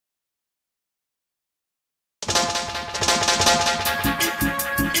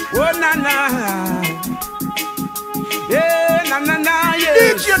Oh na na, yeah na na na, yeah.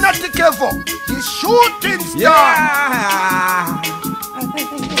 DJ Natty Kevo, the shooting star. Yeah.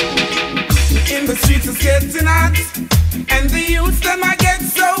 In the streets it's getting hot, and the youths them I get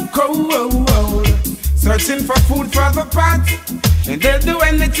so cold. Searching for food for the pot, and they'll do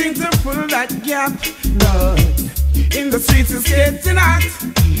anything to fill that gap. Lord, in the streets it's getting hot,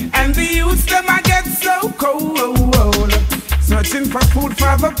 and the youths them I get so cold. Searching for food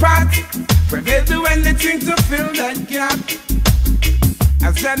for the pot, where they'll do anything to fill that gap.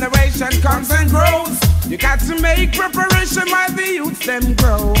 As generation comes and grows, you got to make preparation while the youths them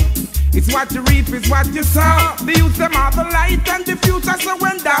grow. It's what you reap, it's what you sow. The youths them are the light and the future, so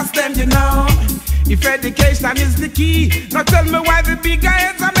when that's them you know. If education is the key, now tell me why the big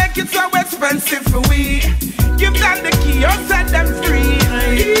heads are make it so expensive for we. Give them the key or set them free.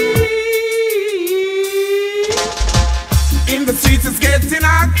 In the streets it's getting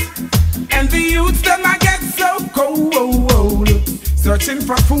hot, and the youths them I get so cold. Searching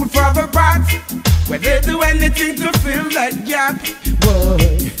for food for the pot, where they do anything to fill that gap. Boy,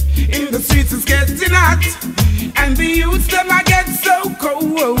 in the streets it's getting hot, and the youths them I get so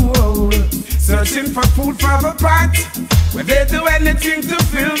cold. Searching for food for the pot, where they do anything to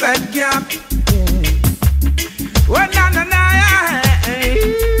fill that gap. Oh na na na,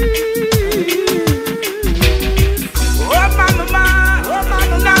 oh mama, oh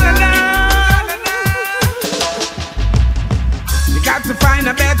mama, na na na. You got to find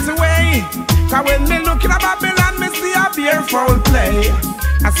a better way, 'cause when me looking at Babylon, me see a fearful play.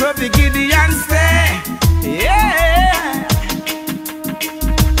 I saw the Gideon say, yeah.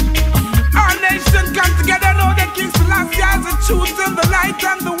 Our nation come together, know that King Selassie has the truth and the light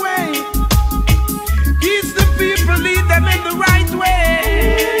and the way. Teach the people, lead them in the right way.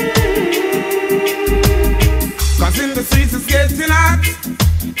 'Cause in the streets it's getting hot,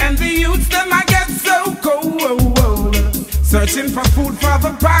 and the youths them I get so cold. Searching for food for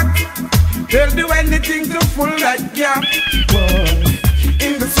the pot, they'll do anything to fill that gap. Whoa.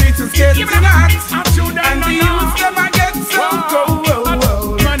 In the streets it's getting hot, and the youths them I get so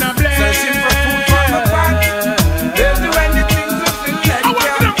cold. Searching for food for the pot, they'll do anything to fill that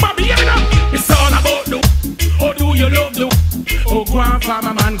gap. It's all about the, oh do you love the, oh go on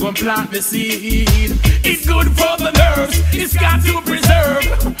farmer man go plant the seed. It's good for the nerves, it's got to preserve.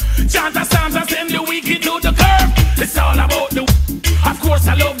 Chant the psalms and send the wicked to the curb. It's all about the, of course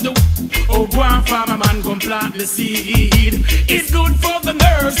I love the, oh go on farmer man go plant the seed. It's good for the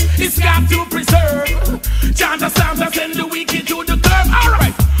nerves, it's got to preserve. Chant the psalms and send the wicked to the curb.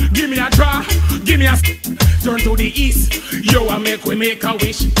 Alright, give me a draw, give me a turn to the east. Yo, I we make a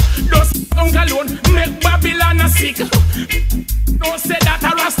wish. Those alone make Babylon a sick. Don't say that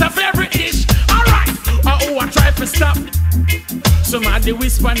I rasta favorite dish. Alright, oh I try to stop. Somebody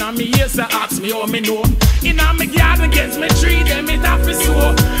whisper in my ears and ask me how me know. In a me garden against me tree, them it have to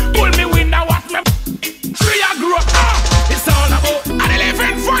sow. Pull me window, watch me tree I grow. It's all about an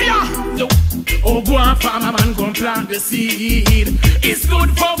living fire. Oh, go on farmer man, go and plant the seed. It's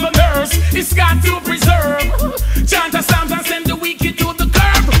good for the nerves, it's got to preserve. Chant the psalms and send the wicked to the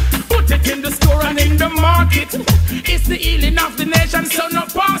curb. Put it in the store and in the market. It's the healing of the nation, so no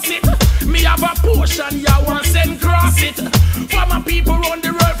pass it. Me have a portion, ya want send cross it. For my people on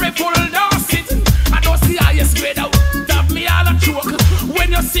the road, we full dose it. I don't see highest grade out, have me all a choke.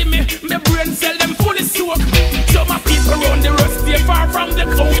 When you see me, my brain cell them fully soak. So my people on the road, stay far from the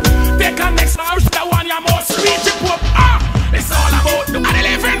coast. Take a next house, the one you most reach it up. It's all about the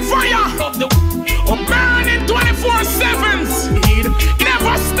living fire of the burning 24/7.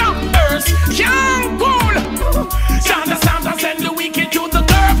 Never stop, earth can't cool. Chant the psalms and send the wicked to the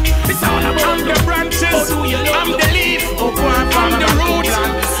curb. It's all about the branches, I'm the leaf, I'm the root,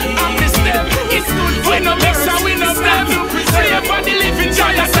 I'm the stem. It's good for no mixer, we no stem. Slave for the living,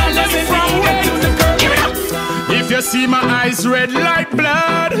 try to sell them from way to the curb. If you see my eyes red like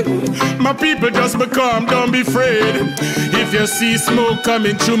blood, my people just become, don't be afraid. If you see smoke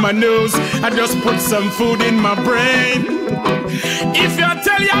coming through my nose, I just put some food in my brain. If you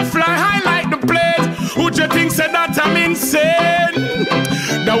tell you I fly high like the plane, would you think say that I'm insane?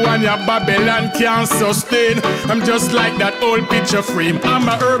 The one your Babylon can't sustain. I'm just like that old picture frame. I'm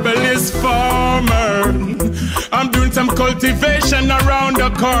a herbalist farmer. I'm doing some cultivation around the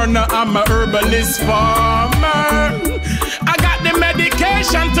corner. I'm a herbalist farmer. I got the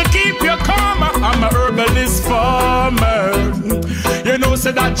medication to keep you calmer. I'm a herbalist farmer. You know,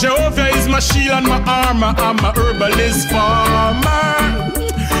 say that Jehovah is my shield and my armor. I'm a herbalist farmer.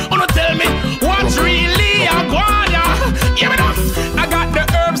 Wanna tell me what's really a guaya? Give me that. I got the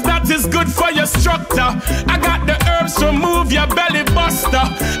herbs that is good for your structure. I got the herbs to move your belly buster.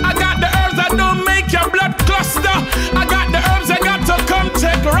 I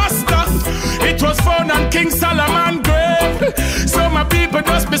than King Solomon grave. So my people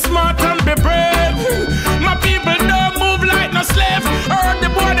just be smart and be brave. My people don't move like no slave. Heard the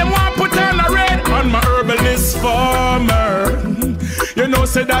boy them want put on a red on my herbalist farmer. You know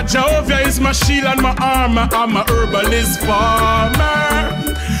say that Jehovah is my shield and my armor. I'm a herbalist farmer.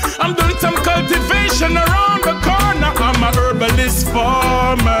 I'm doing some cultivation around the corner. I'm a herbalist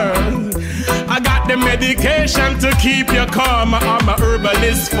farmer. I got the medication to keep you calm. I'm a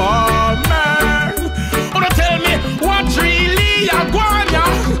herbalist farmer. Wanna tell me what really I wanna?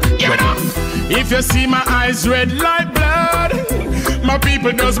 Give it up. If you see my eyes red like blood, my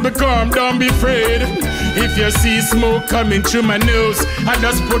people just become, don't be afraid. If you see smoke coming through my nose, I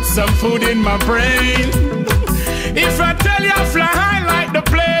just put some food in my brain. If I tell you I fly high like the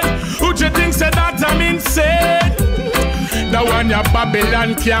plane, would you think say that I'm insane? The one your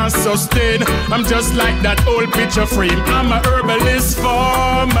Babylon can't sustain. I'm just like that old picture frame. I'm a herbalist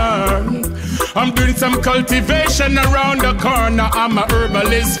farmer. I'm doing some cultivation around the corner. I'm a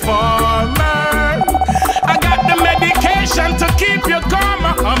herbalist farmer. I got the medication to keep you calm.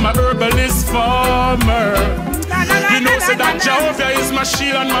 I'm a herbalist farmer. You know say that Jehovah is my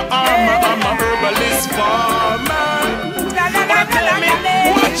shield and my armor. I'm a herbalist farmer. Wanna tell me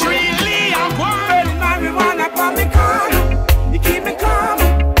what really I want? Marijuana from the corner. You keep me calm.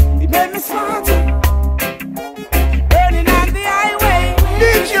 It made me smarter. Burning on the highway.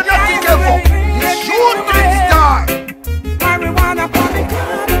 DJ Natty Kevo, the shooting star. Marijuana from the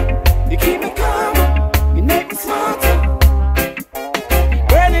corner. You keep me calm. You make me smarter.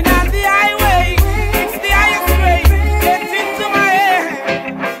 Burning on the highway. It's the highest grade. Gets into my head.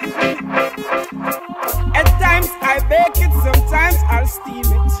 At times I bake it, sometimes I'll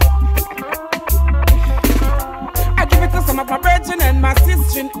steam it. I give it to some of my brethren and my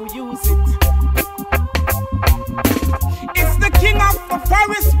sister who use it. It's the king of the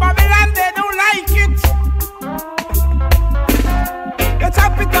forest, Babylon, they don't like it. They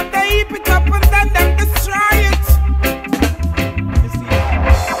chop it up, they heap it up, and then them destroy it. You see,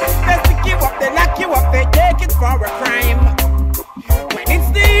 they stick you up, they lock you up, they take it for a crime. When it's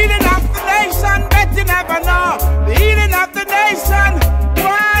the healing of the nation, bet you never know. The healing of the nation.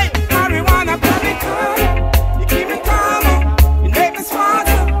 Why? Marijuana from the corner. You keep me calm, you make me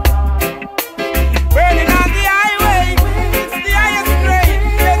smarter. Burning on the highway, it's the highest grade.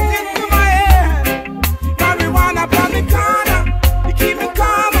 Gets into my head. Marijuana from the corner. You keep me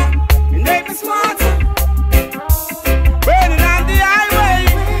calm, you make me smarter. Burning on the highway,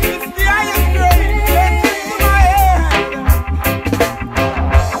 it's the highest grade. Gets into my head.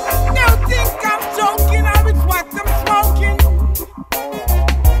 Don't think I'm joking or it's what I'm smoking.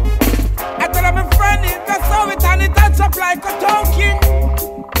 I tell my friend it, I saw it and it touch up like a token.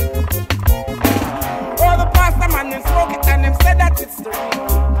 Oh, the pastor man, them smoke it and them said that it's the real.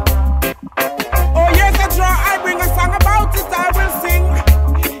 Oh, yes, I draw, I bring a song about it, I will sing.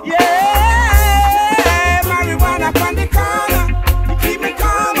 Yeah, marijuana from the corner. You keep me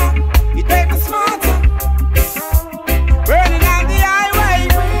calmer, you make me smarter. Burning on the highway,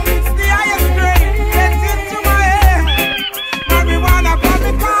 it's the highest grade. Gets into my head. Marijuana from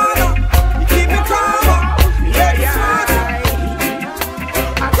the corner. You keep me calmer, you make me smarter.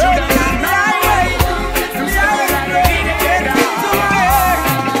 Burning on the highway, it's the highest grade. Gets into my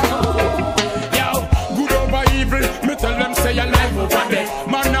head. Yo, good over evil, me tell them say a life over death.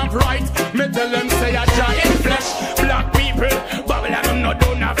 Man of right, me tell them say a giant flesh. Black people, Babylon them no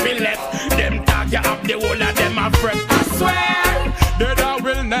do not feel left. Them talk you up the whole of them a fret. I swear, that I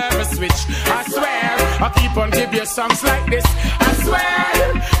will never switch. I swear, I keep on give you songs like this. I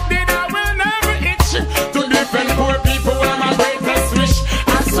swear, that I will never itch to different poor people when my greatest wish.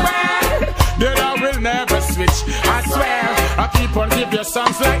 I swear, that I will never switch. I swear, I keep on give you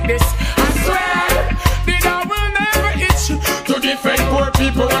songs like this. I swear, that I will never itch to different poor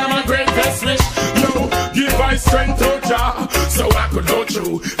people when my greatest wish. Yo, give I strength to Jah, so I could go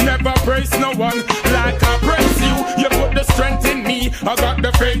through. Never praise no one like I praise you. You put the strength in me, I got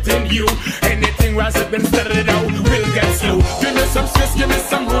the faith in you. Anything rise up and started out, will get slow. Give me some space, give me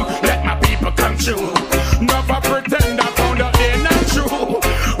some room, let my people come true. Never pretend I found out they're not true.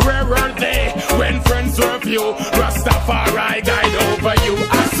 Where were they when friends were few? Rastafari guide over you.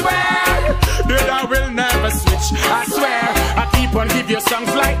 I swear that I will never switch. I swear I keep on give you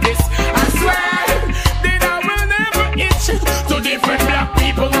songs like this. I swear that I will never itch to different black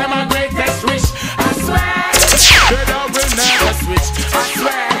people when my greatest wish. I swear that I will never switch. I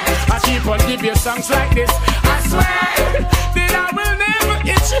swear I keep on give you songs like this. I swear that I will never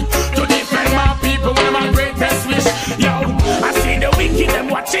itch to different my people when my greatest wish. Yo, I see the wicked them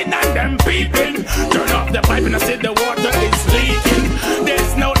watching and them peeping. Turn off the pipe and I see the water is leaking.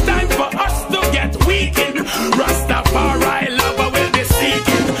 There's no time for us to get weak.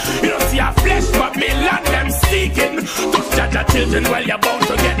 children, well, you're bound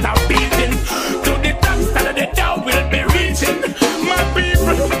to get a beating. To the top of the town will be reaching. My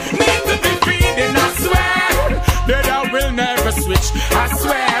people need to be feeding, I swear. That I will never switch, I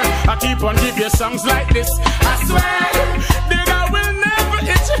swear. I keep on give you songs like this, I swear. That I will never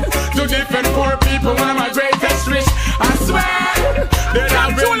itch. To different poor people, one of my greatest wish, I swear. That I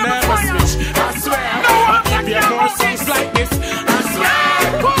will never switch, I swear. I'll give you more songs like this, I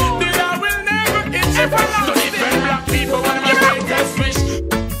swear. That I will never itch. To different black people, one of my greatest wish.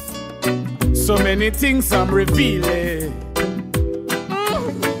 So many things I'm revealing.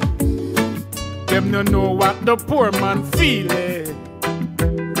 Them no know what the poor man feeling.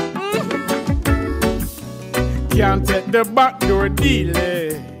 Can't take the back door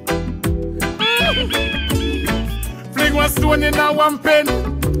dealing. Fling one stone in a one pen.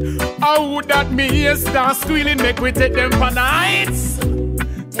 How would that me here start squealing? Make we take them for the heights.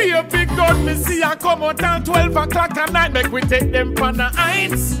 Be a big gun, me see I come out at 12 o'clock at night. Make we take them for the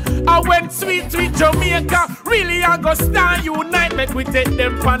heights. I went sweet, sweet Jamaica. Really I go star unite. Make we take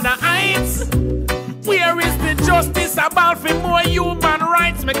them for the heights. Where is the justice about for more human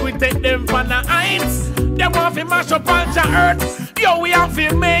rights? Make we take them for the heights. Them want to mash up all the earth. Yo, we have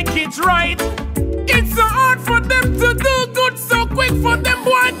to make it right. It's so hard for them to do good, so quick for them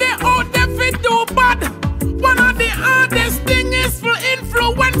boy they out there fi do bad. One of the hardest thing is to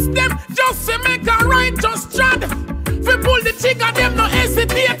influence them just to make a righteous trad. Fi pull the trigger, them no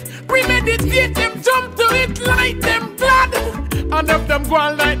hesitate. Premeditate, them jump to it like them glad. And if them go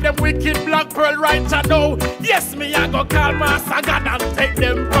on like them wicked black pearl right now. Yes, me I go call Master God and take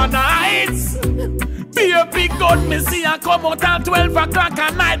them for the heights. Be a big gun, me see I come out at 12 o'clock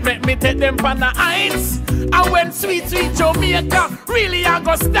at night. Make me take them for the heights. I went sweet, sweet Jamaica. Really I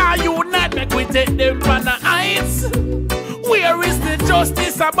go star unite. Make we take them for the heights. Where is the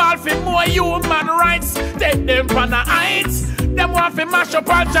justice about for more human rights? Take them for the heights. Them want to mash up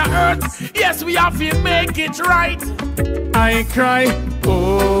all the earth. Yes, we have to make it right. I cry,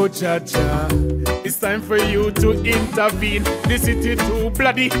 oh Jaja, it's time for you to intervene. The city too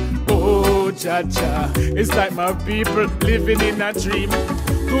bloody, oh Jaja, it's like my people living in a dream.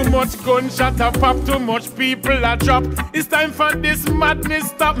 Too much gunshot a pop, too much people a drop. It's time for this madness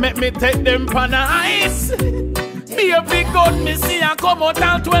stop. Make me take them on the ice. Be a big gun, me see I come out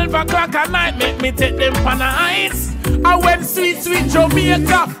at 12 o'clock at night. Make me take them on the ice. I went sweet, sweet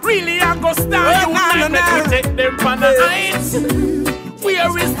Jamaica. Really I go star unite. Make me take them on the ice.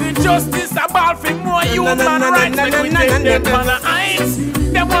 Where is the justice about for more human rights? Make we take them on the ice.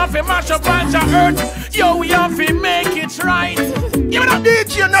 Them want to mash up on the earth. Yo, we have to make it right. Give it up,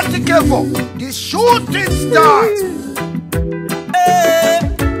 DJ Natty Kevo. The shooting star.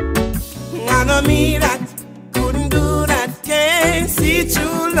 I know me that couldn't do that. Can't see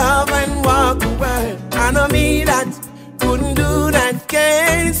true love and walk away. I know me that couldn't do that.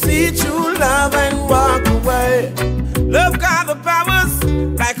 Can't see true love and walk away. Love got the powers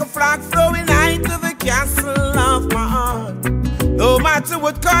like a flag flowing out to the castle of my heart. No matter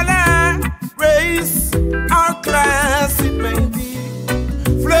what color, race, or class it may be,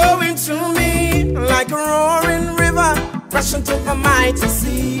 flowing through me like a roaring river, rushing to the mighty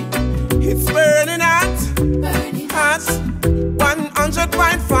sea. It's burning hot,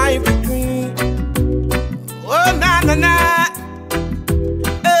 100.5 degrees. Oh na na na,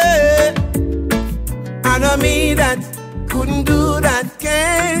 I know me that couldn't do that.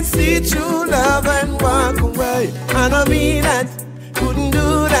 Can't see true love and walk away. I know me that couldn't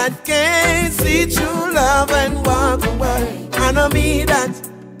do that. Can't see true love and walk away. I know me that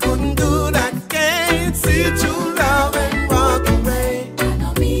couldn't do that. Can't see true love and walk away. I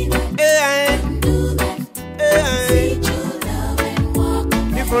know me that couldn't do that. See true love and walk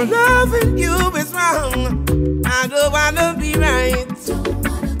away. If loving you is wrong, I don't wanna be right. Don't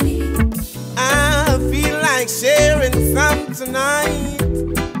wanna be. I feel like sharing some tonight.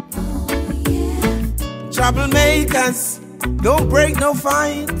 Oh yeah. Troublemakers, don't break no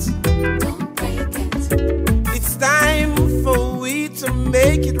fight. Don't break it. It's time for we to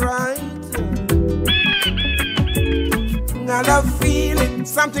make it right. I love feeling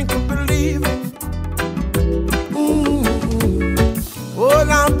something to believe in. Hold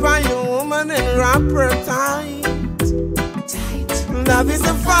on by your woman and wrap her tight. Love is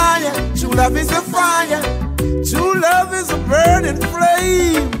a fire, true love is a fire. True love is a burning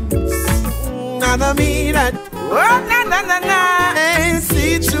flame. I know me that, oh na na na na, ain't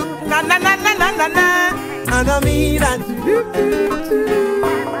see true, na na na na na na na. I know me that,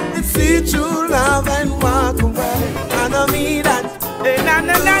 it's see true love and walk away. I know me that, na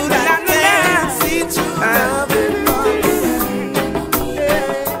na na na na, see true love and walk away.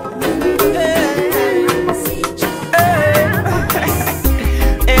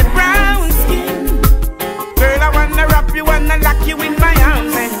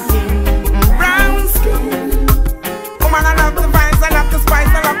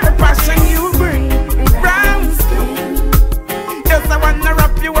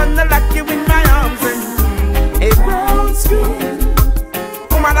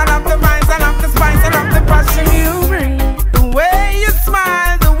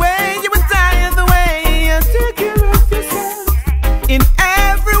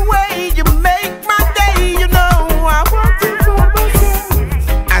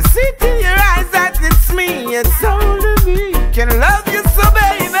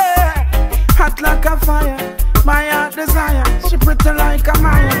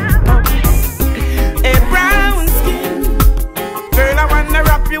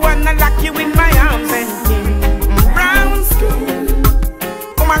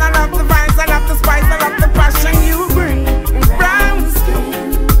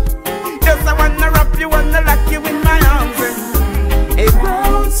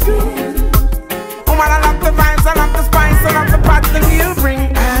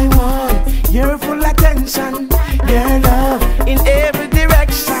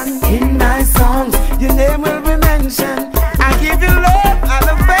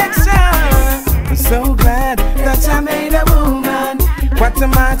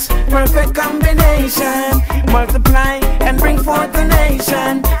 match, perfect combination. Multiply and bring forth the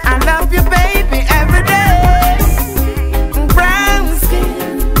nation. I love you, baby, every day. Brown skin,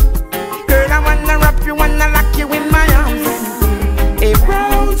 girl, I wanna wrap you, wanna lock you in my arms. A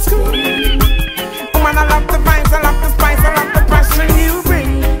brown skin, woman, I love the vibes, I love the spice, I love the passion you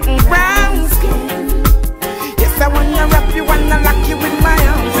bring. Brown skin, yes, I wanna wrap you, wanna lock you in my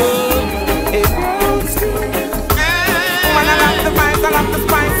arms. A brown skin, woman, I love the vibes, I love the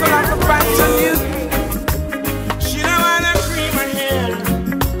spice, I love the passion you bring. She don't wanna cream her hair,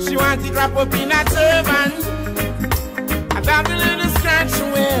 she wants to drop up in a turban. I love the little skirt she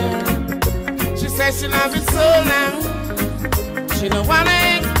wear. She says she love it so long. She don't wanna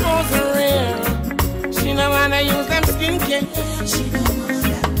expose her hair. She don't wanna use them skincare. She don't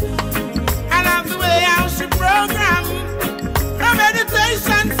wanna. I love the way how she program. Her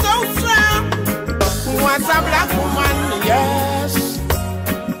meditation so strong. What's a black woman? Yes.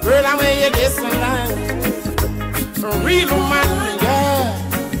 Girl, I wear you this line. A real woman, yeah.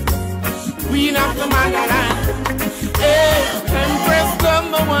 Queen of the motherland. Hey, Empress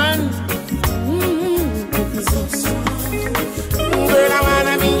 #1. Girl, I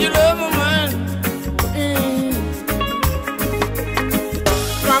wanna be your love woman.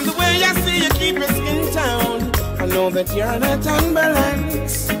 From the way I see you keep your skin tone, I know that you're not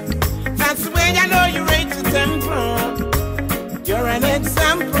unbalanced. That's the way I know you rate your temper. You're an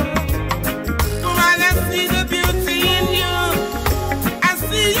example. Woman, I see the beauty in you. I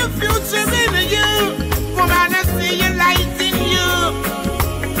see your future in you. Woman, I see your light in you.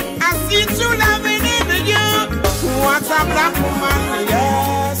 I see true loving in you. What's a black woman?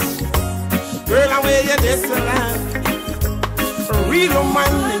 Yes. Girl, I wear you this around. A real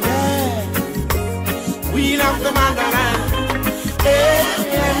woman, yeah. We love the motherland. Hey,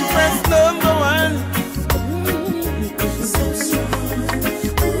 Empress #1.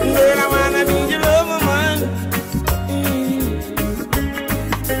 Girl, I wanna be your love woman.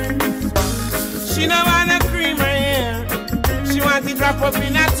 She don't wanna cream her hair. She wants to drop up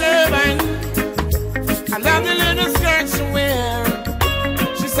in a turban. I love the little skirt she wear.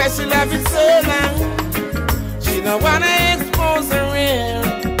 She says she love it so long. She don't wanna expose her hair.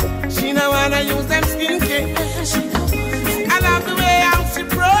 She don't wanna use them skincare. I love the way how she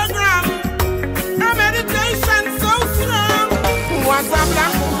program. Her meditation so strong. What's a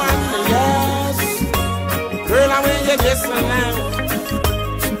black woman? Yes. Girl, I wear you this now.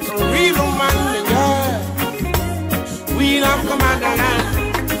 A real woman, yeah. We love the motherland.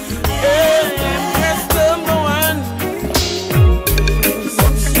 Hey, Empress #1.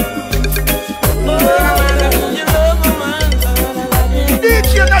 Girl, I wanna be your love woman.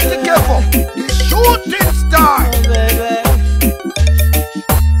 DJ Natty Kevo, the shooting star.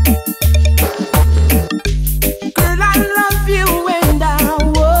 Girl, I love you and I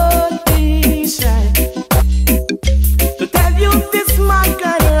won't be shy to tell you this, my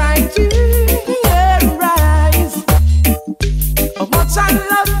girl, right in your eyes. How much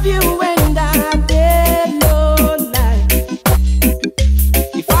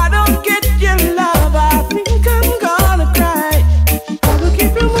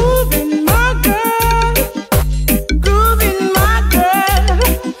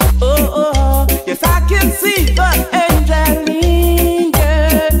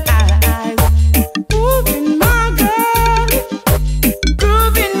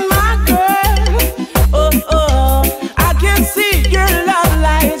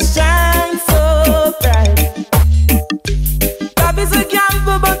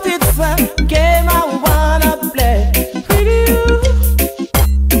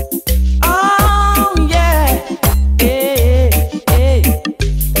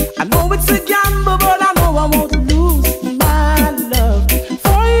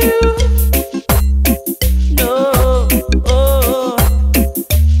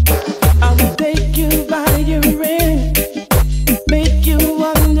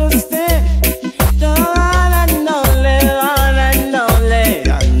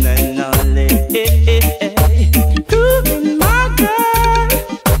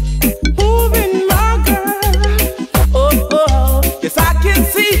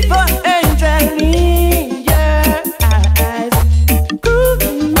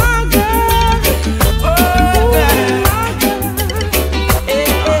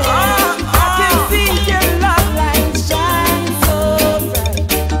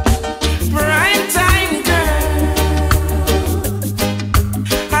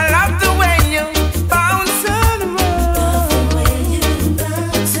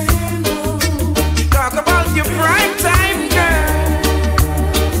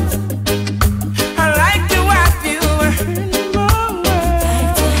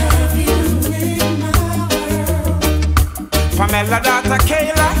Tell her daughter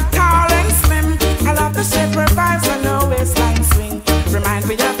Kayla, tall and slim. I love the shape her vibes and her waistline swing. Remind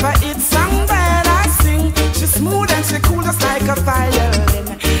me of her hit song that I sing. She's smooth and she cool just like a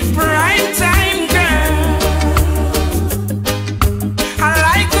violin. Prime time girl, I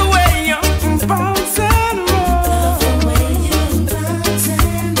like the way you bounce and roll.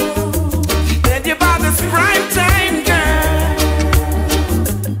 Let your body's prime time girl.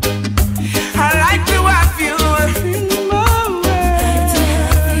 I like to have you in my world.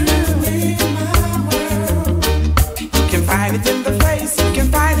 You can find it in the face, you can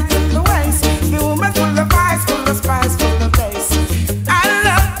find it in the waist. The woman full of eyes, full of spice, full of taste. I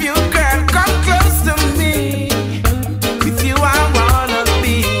love you, girl, come close to me. With you I wanna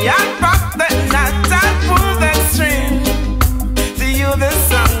be. I pop the knot, I pull the string. To you the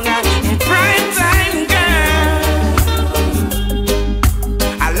song, prime time girl.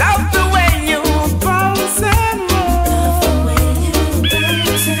 I love the way you bounce and roll.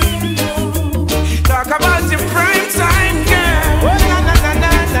 Talk about your prime time girl. Oh, na na na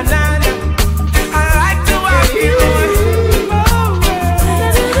na na na. I like to have you in my world.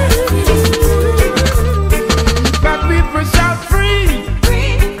 But we push out free.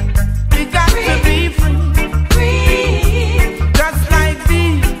 We got to be free. Just like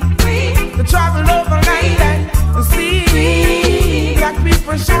thee. To travel over land and sea. Black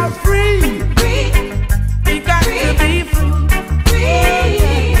people shout free. We got to be free.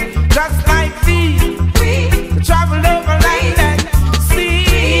 Just like thee. To travel over land and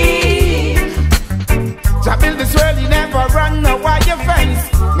sea. To build this world, you never run no wire fence.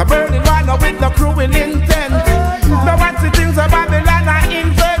 No burning one with no cruel intent. No what's the things of Babylon I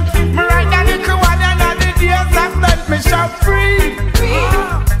invent. Me right down the one and all the days I've learned. Me shout free.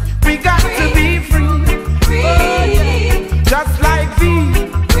 We got to be free. Just like thee.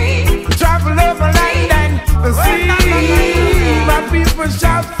 Travel over land and the sea. My people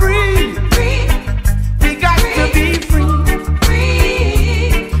shout free. We got to be free.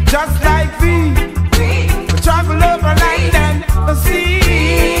 Just like thee. Travel over land and the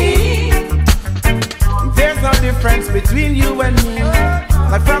sea. There's no difference between you and me.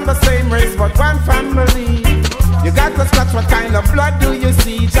 Not from the same race but one family. You got to scratch what kind of blood do you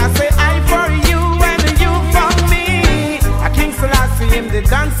see. Just say I for you and you for me. A King Selassie him the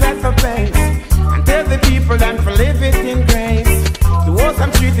dance at the pace. And tell the people them to live it in grace. The worst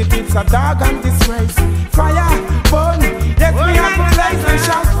I'm treated it's a dog and disgrace. Fire, burn, let me have a place and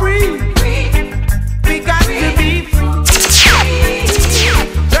shout free. We got to be free.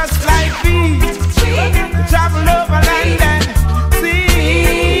 Just like bees. Travel over land and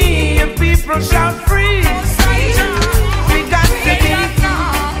sea. And people shout free. We got to be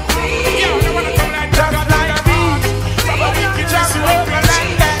free. Just like bees. Travel over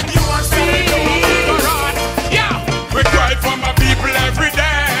land and sea. We cry for my people every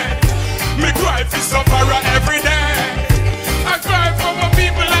day. Me cry for sufferer every day. I cry for my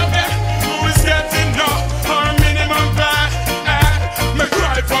people out there who is getting no or minimum pay. Me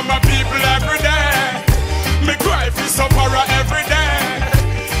cry for my people every day. Me cry for sufferer every day.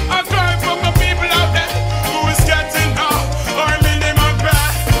 I cry for my people out there who is getting no or minimum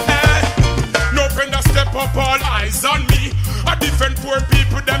pay. No friend a step up, all eyes on me. A different poor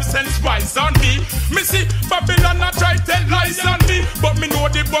people them sense wise on me. Me see Babylon a try tell lies on me, but me know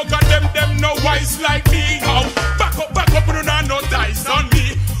the bug of them no wise like me. How back up, we don't have no dice on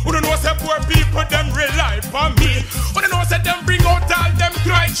me. We don't know say poor people them rely on me. We don't know say them bring out all them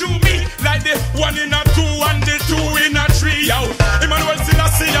cry through me. Like the 1 in a 2 and the 2 in a 3. Yo, Emmanuel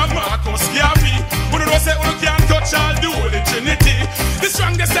Selassie and Marcus Garvey. We don't know say we can't touch all the Holy Trinity. The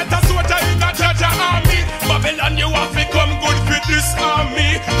strongest set of soldier in a judge army. Babylon you have to come good for this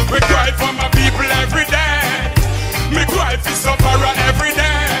army. We cry for my people every day. Me cry for sufferer every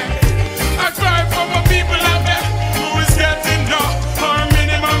day. I cry for my people out there who is getting no or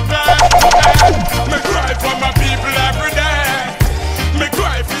minimum pay. Me cry for my people every day. Me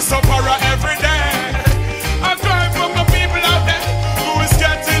cry for sufferer every day. I cry for my people out there who is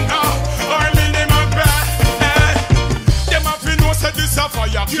getting no or minimum pay. Them have to know say this a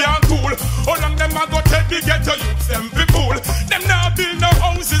fire can't cool. How long them a go take the ghetto youths them be fool. Them now build no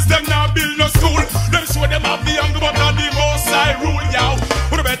houses, them now build no school. Them show them have the young but not the most I rule, yo.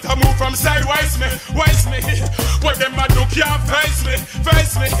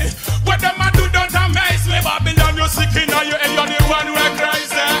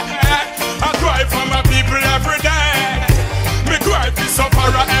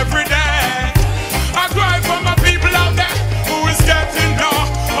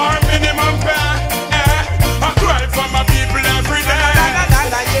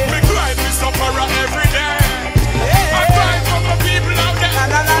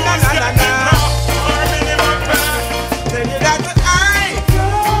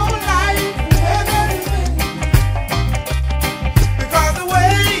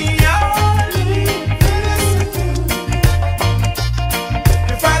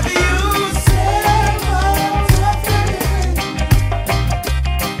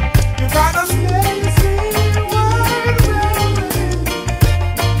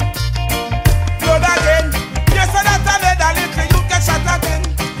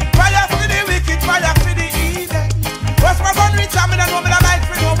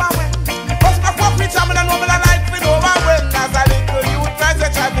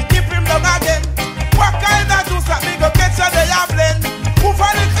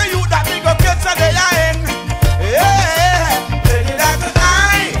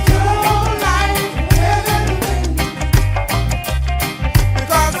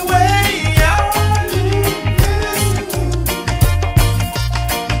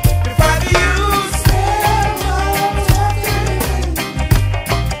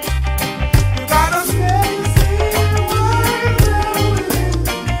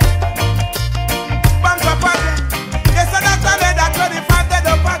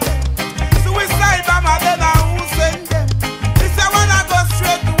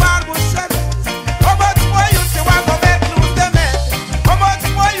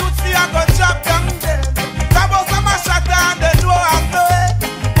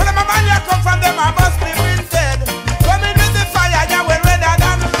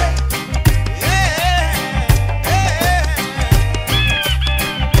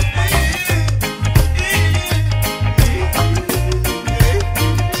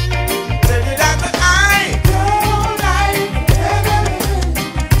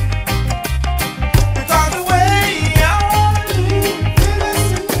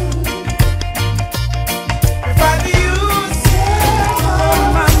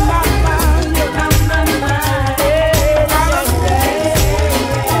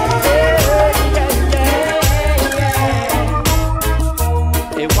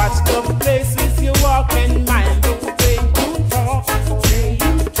 Watch the places you walk and mind the way you talk.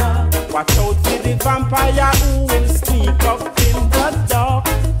 Watch out for the vampire who will sneak up in the dark.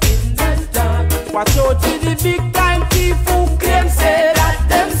 Watch out for the big time thief who claim say that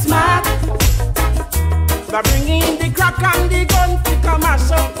them smart. They're bringing in the crack and the gun to come and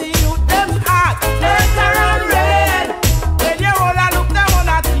shut the youth them heart. Later on red, when you all a look down on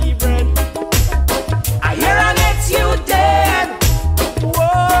a tea bread. I hear an ex you dead. Whoa,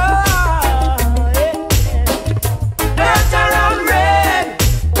 yeah. Later on red,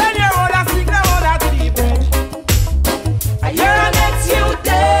 when you all a stick down on a tea bread. I hear an ex you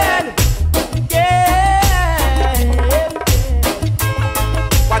dead.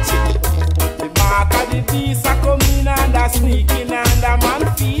 Watch it. The mark of the beast are coming and are sneaking under man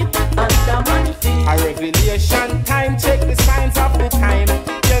feet. A revelation time, check the signs of the time.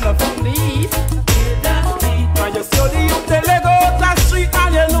 You know feel the heat. Now you see the youth they leg out the street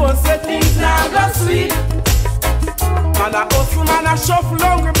and you know say things now go sweet. Man a hustle, man a shuffle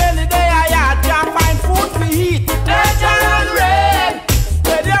hungry belly they a yard can't find food to eat. Later on red,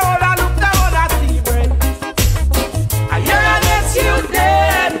 where they all a look down on a tea bread. I hear an ex you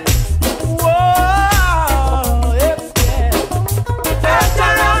dead. Whoa, yeah.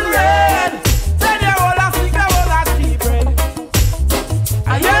 Later on red, say they all a stick down on a tea bread. I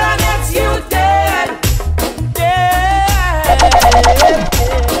hear an ex you dead.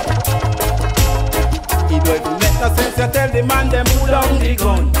 It don't even make no sense you tell the man them pull down the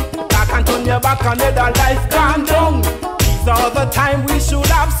gun. Back and turn your back and let the life calm down. These are the time we should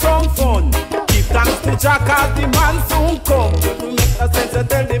have some fun. Give thanks to Jack as the man soon come. It don't make no sense you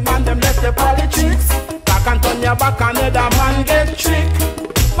tell the man them left the politics. Back and turn your back and let the man get tricked.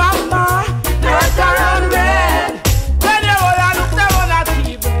 Mama, later on red, when you all a look down on a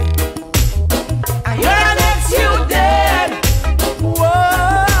TV, I hear an ex you dead. Whoa,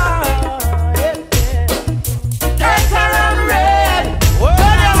 yeah. Later on red,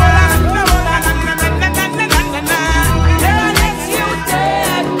 when you all a look down on a TV, I hear an ex you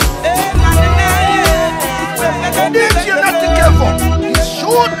dead. DJ Natty Kevo, the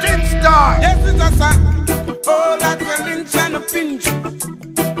shooting star. Yes, it's a sign. Oh, that's a lynch and a pinch.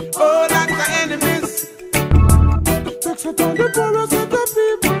 Oh, that's the enemies. Takes it on the chorus of the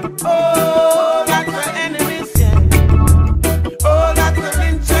people. Oh, that's the enemies, yeah. Oh, that's the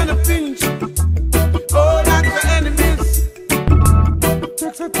lynch and a pinch. Oh, that's the enemies.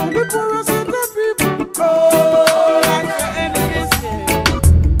 Takes it on the chorus of the people. Oh, that's the enemies, yeah.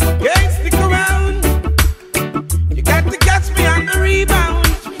 Gang, stick around. You got to catch me on the rebound.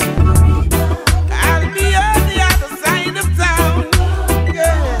 I'll be on the other side of town,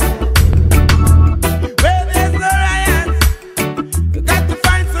 yeah. Where there's no riots, you got to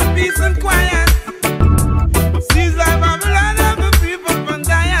find some peace and quiet. Seems like Babylon of the people from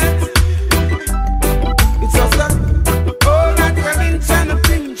diet. It's just a, oh, like a lynch and a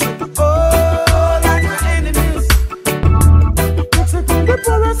pinch. Oh, like the enemies. Looks like on the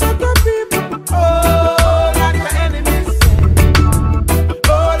chorus of the people. Oh, like the enemies.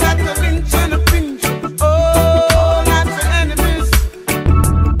 Oh, like the lynch and a pinch. Oh, like the enemies.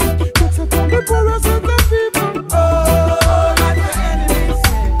 Looks like on the chorus of the people. Oh, like the enemies.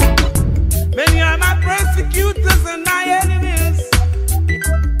 Many are my persecutors and my enemies.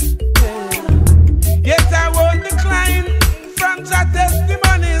 Yet I won't decline from your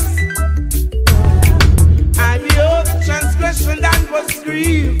testimonies. I behold the transgression that was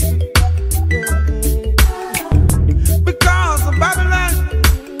grieved. Because of Babylon,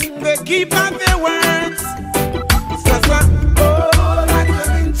 they keep out their words. It's just like, oh, like the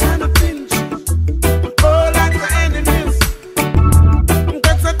lynch and the pinch. Oh, like the enemies.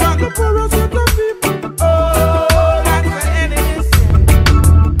 That's upon the chorus of the people. Oh, like the enemies.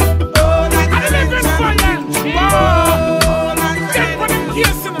 Oh, like the lynch and the pinch. Oh, like the enemies.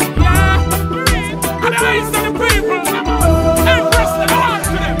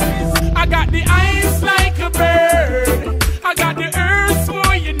 I got the eyes like a bird. I got the earth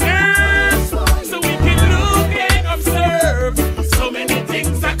for your nerves, so we can look and observe. So many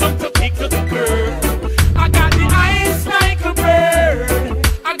things I come to pick up the curve. I got the eyes like a bird.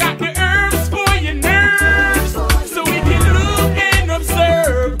 I got the earth for your nerves, so we can look and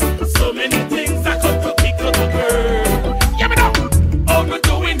observe. So many things I come to pick up the curve. Yeah, me know how we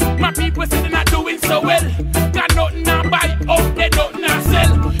doing. My people say they're not doing so well. Got nothing I buy, out there nothing I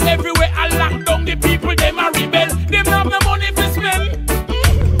sell. Everywhere I lock down the people, them a rebel. Them have no money to spend.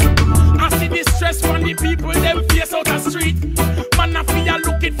 I see the stress from the people, them face out the street. Man, I feel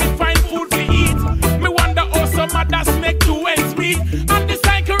looking to find food to eat. Me wonder how some others make 2 ends meet. And the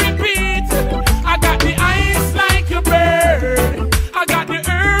cycle repeat. I got the eyes like a bird. I got the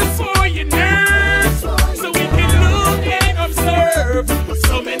earth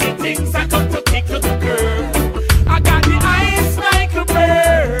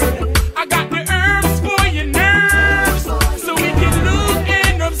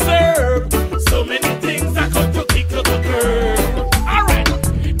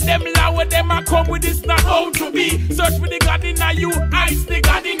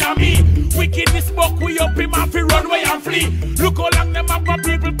up him off he run away and flee. Look how long them have got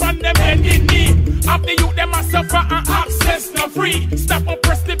people from them ending me. Half the youth them a suffer and access no free. Stop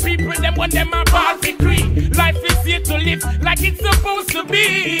oppress the people them when them a ball for free. Life is here to live like it's supposed to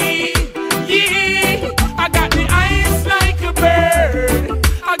be. Yeah, I got the eyes like a bird.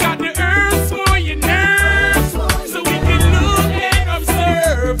 I got the earth for your nerves, so we can look and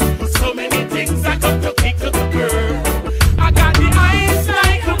observe. So many things I got to kick to the curb. I got the eyes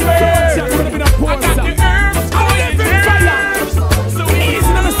like a bird. I got the earth for your nerves, so we can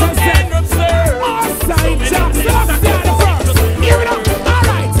look and observe. So many things I got to kick. Give it up. All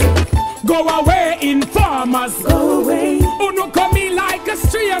right. Go away, informers. Go away. Who no come me like a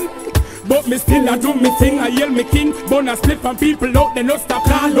stream. But me still a do me thing, I yell me king. Bonus slip and people out, they no stop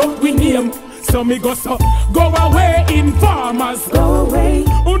call out we name. So me go so, go away informers. Go away.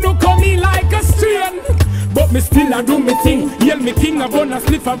 Who no come in like a strain. But me still a do me thing, yell me king. A bonus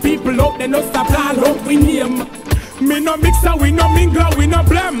slip and people out, they no stop call out we name. Me no mixer, we no mingle, we no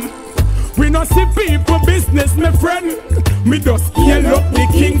blame. We no see people business, my friend. Me just yell up the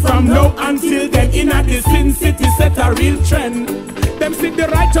king from now until then. In a the Sin City set a real trend. Them see the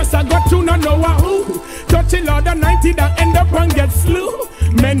righteous I got to no know who. Touch a lot of 90 that end up and get slew.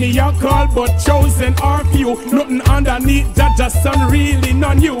 Many are called but chosen are few. Nothing underneath that just son really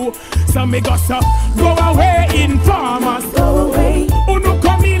none you. So me go so, go away informers. Go away. Who no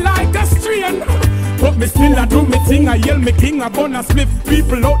come in like a strain. But me still a do me thing, I yell me king. A bonus slip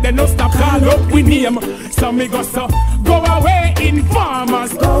people out, they no stop call up we name. So me go so, go away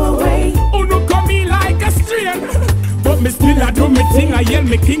informers. Go away. Who no come in like a strain. But me still a do me thing, I yell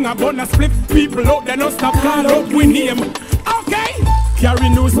me king. A bonus split people out, they no stop call up we name. Okay, carry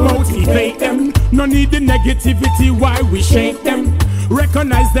news motivate them. No need the negativity, why we shake them.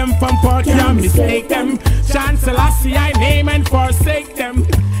 Recognize them from Part.1, mistake them. Chancellor see I name and forsake them.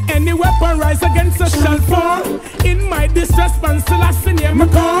 Any weapon rise against us shall fall. In my distress, man, still I sing him a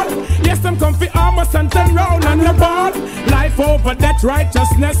call. Yes, I'm comfy armors and turn round on the ball. Life over death,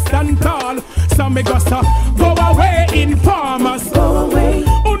 righteousness stand tall. So me go so, go away informers. Go away.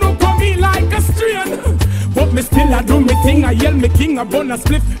 Who no come in like a strain. But me still I do me thing, I yell me king. A bonus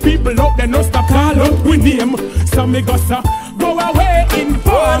split people out, they no stop call up we name. So me go so, go away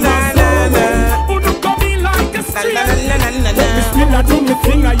informers. Who no come in like a strain. But me still I do me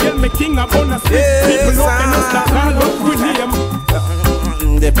thing, I yell me king. A bonus split people out, they no stop call up we name.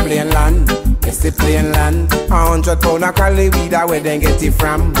 The plain land, it's the plain land. 100 pound of cali weed, where they get it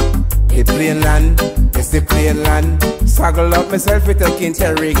from. The plain land, it's the plain land. Saggle up myself with take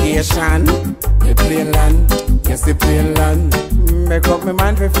interrogation. The plain land, it's the plain land. Make up my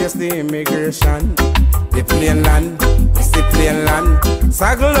mind to face the immigration. The plain land, it's the plain land.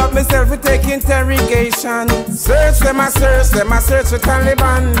 Saggle up myself with take interrogation. Search them, I search for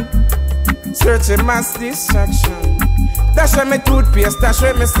Taliban. Searching mass distraction. Dash me toothpaste, dash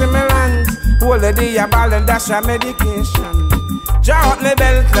me stimulant. Hold the day a ball and dash a medication. Draw up my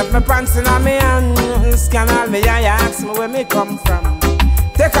belt, left my pants in my hand. Scan all me eye, ask me where me come from.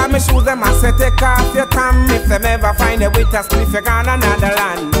 Take off my shoes, them and say take off your tam. If them ever find a with a spliff, you gone another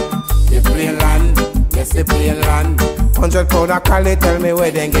land. The plain land, yes the plain land. 100 pound of cali, tell me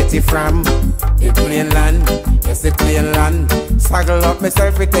where they get it from. The plain land, yes the plain land. Saggle up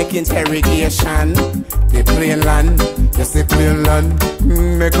myself with take interrogation. The plain land, yes the plain land.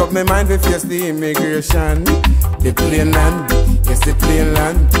 Make up my mind to face the immigration. The plain land, yes the plain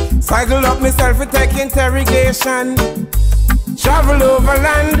land. Saggle up myself with take interrogation. Travel over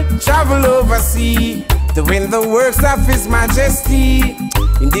land, travel over sea, to win the works of His Majesty.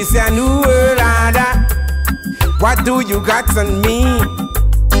 In this a new world order, what do you got on me?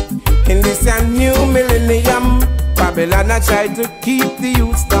 In this a new millennium, Babylon I try to keep the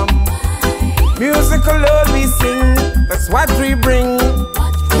youth dumb. Musical Lord we sing, that's what we bring.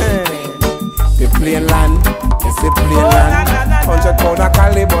 The plain land, it's the plain land. 100 pound of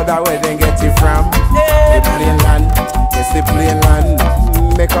cali, but where they get it from? The plain land, it's the plain land.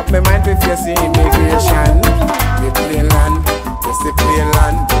 Make up my mind to face the immigration. The plain land, it's the plain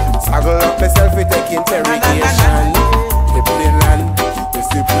land. Saggle up myself with take interrogation. The plain land, it's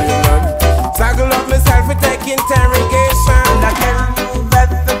the plain land. Saggle up myself with take interrogation. I tell you that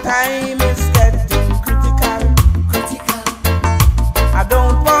the time is getting critical. I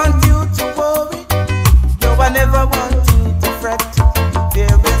don't want you to worry. No, I never want you to fret. There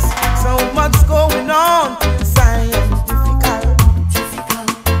is so much going on, scientifical.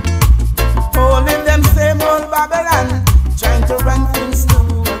 Only them same old Babylon trying to run things to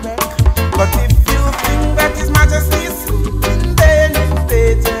a wreck. But if you think that His Majesty is sleeping, then you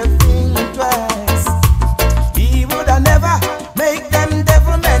better think twice. He would have never make them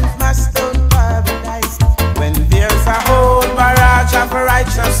devilment master.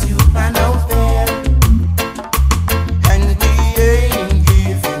 righteous youth man out there. And we ain't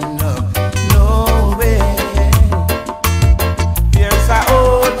giving up, no way. There's an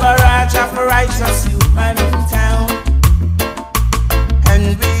old barrage of righteous youth man in town. And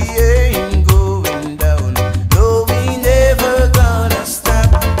we ain't going down, no, we never gonna stop,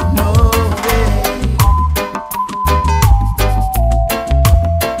 no way.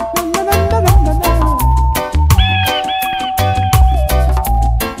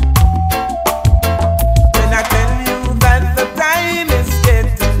 When I tell you that the time is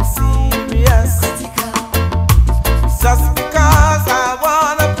getting serious, just because I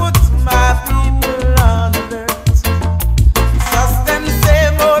wanna put my people on alert. Just them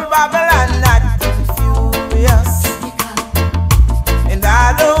same old Babylon acting furious. And I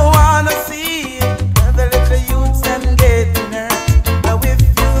don't wanna see the little youths them getting hurt. Now if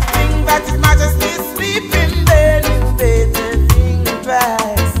you think that His Majesty is sleeping, then you better think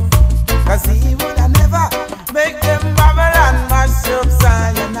twice. Cause He would have never make them Babylon mash up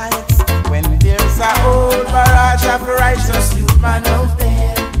Zion nights. When there's a old barrage of righteous youth man out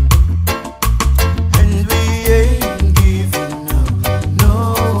there. And we ain't giving up, no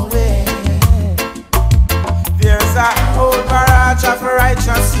way. There's a whole barrage of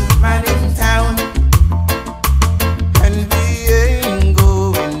righteous youth man in town. And we ain't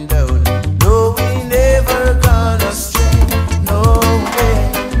going down, no, we never gonna stray, no way.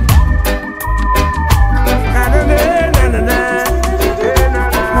 Na na na na na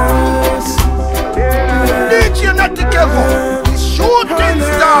DJ Natty Kevo, the shooting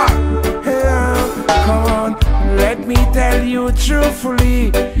star. Come on, let me tell you truthfully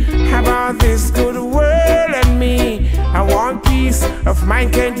about this good world and me. I want peace of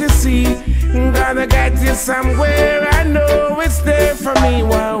mind, can't you see? Gonna get you somewhere, I know it's there for me.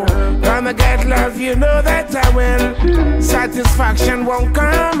 Wow, gonna get love, you know that I will. Satisfaction won't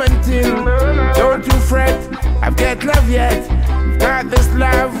come until. Don't you fret, I've got love yet. Got this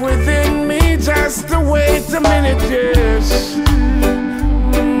love within me, just wait a minute, yes.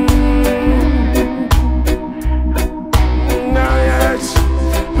 Oh yes,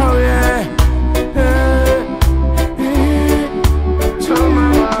 oh yeah.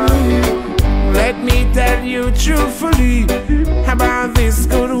 Let me tell you truthfully about this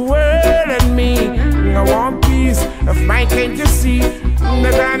good world and me. I want peace of mind, can't you see? I'm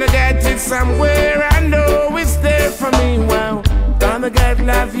gonna get it somewhere, I know it's there for me. Well, gonna get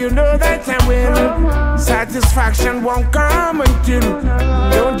love, you know that I will. Satisfaction won't come until.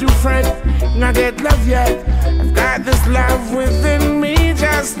 Don't you fret, not get love yet. I've got this love within me,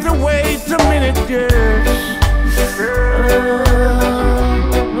 just wait a minute, yes.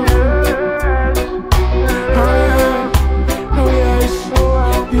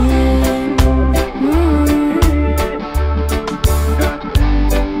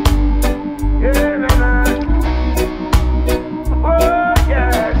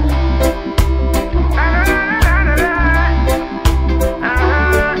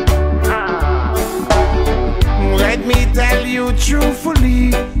 Truthfully,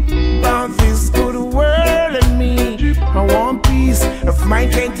 about this good world and me, I want peace of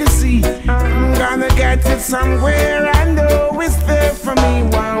mind, can't you see? I'm gonna get it somewhere, I know it's there for me.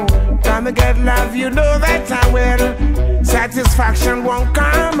 Wow, gonna get love, you know that I will. Satisfaction won't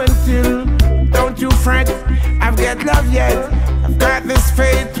come until. Don't you fret, I've got love yet. I've got this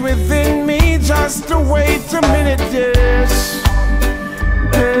faith within me, just to wait a minute, yes.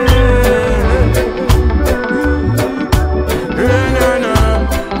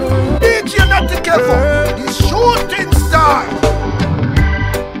 DJ Natty Kevo, the shooting star.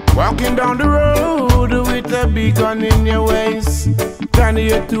 Walking down the road with a big gun in your waist, kind of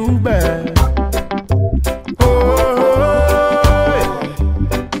you're too bad.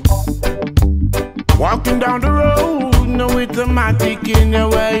 Walking down the road with a matic in your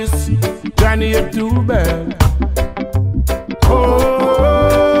waist, kind of you're too bad.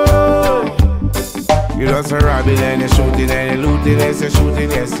 You just a robbing and you're shooting and you're looting, yes, you're shooting,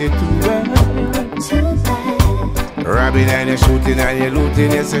 yes, you're too bad. Too bad. Robbing and you're shooting and you're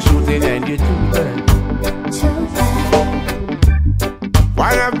looting, yes, you're shooting and you're too bad. Too bad.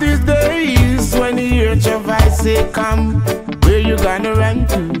 One of these days when you hear your voice say come, where you gonna run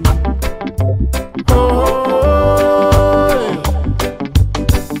to?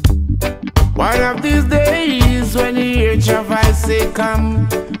 One of these days when you hear your voice say come,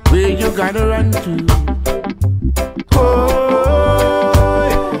 where you gonna run to?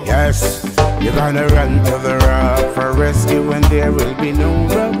 Yes, you're gonna run to the rock for rescue when there will be no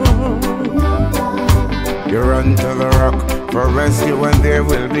rock. You run to the rock for rescue when there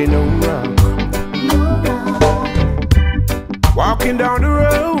will be no rock. Walking down the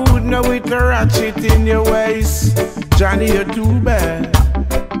road now with a ratchet in your waist. Johnny, you're too bad.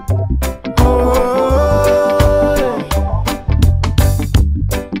 Oh.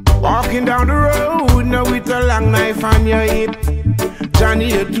 Walking down the road now with a long knife on your hip.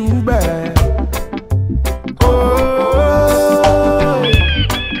 Johnny, you're too bad. Oh.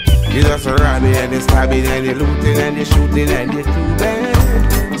 You're just a robbing and you're stabbing and you're looting and you're shooting and you're too bad.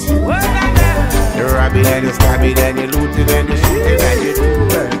 You're robbing and you're stabbing and you're looting and you're shooting and you're too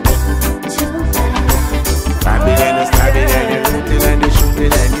bad. Robbing and you're stabbing and you're looting and you're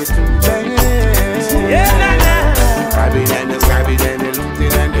shooting and you're too bad. Robbing and you're stabbing and you're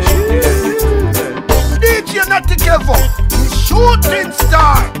looting and you're shooting and you're too bad. DJ Natty Kevo, the shooting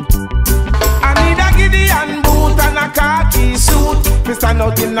star. I need a Gideon boot and a khaki suit. We stand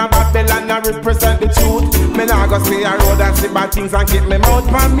out in a Babylon and represent the truth. Me nah go stay a road and see bad things and keep me mouth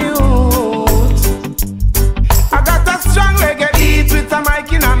from mute. I got a strong reggae beat with a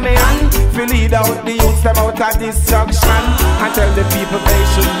mic in a me hand. Fi lead out the youths them out of destruction and tell the people they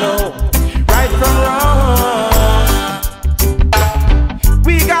should know right from wrong.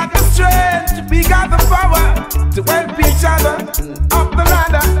 We got the strength, we got the power to help each other up the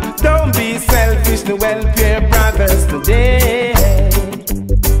ladder. Don't be selfish to help your brothers today.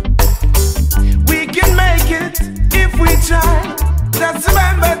 We can make it if we try. Just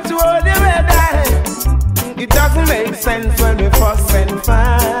remember to hold your head high. It doesn't make sense when we fuss and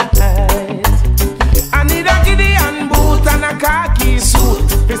fight. I need a Gideon boot and a khaki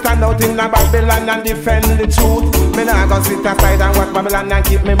suit. We stand out in a Babylon and defend the truth. Me nah go sit aside and watch Babylon and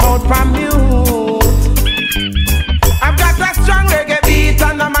keep me mouth from mute. I've got a strong reggae beat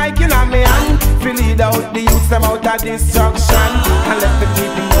and a mic in a me hand. Fi lead out the youths them out of destruction and let the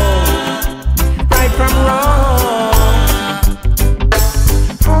people know right from wrong.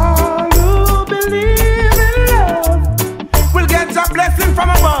 All who believe in love will get a blessing from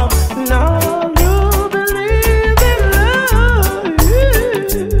above. And all who believe in love,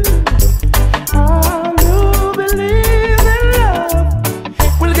 all who believe in love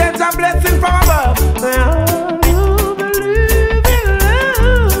will get a blessing from above.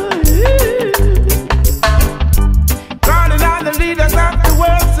 Leaders of the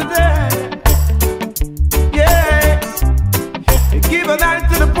world today, yeah. Give a night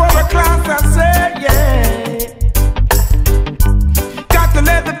to the poorer class, I say, yeah. Got to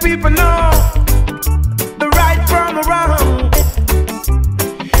let the people know the right from the wrong.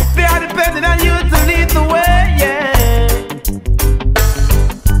 They are depending on you to lead the way, yeah.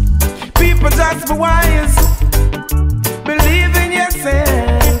 People just be wise, believe in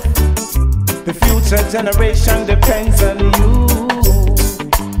yourself. The future generation depends on you.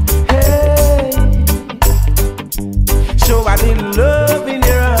 Hey, show a little love in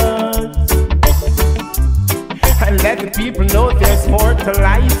your heart and let the people know there's more to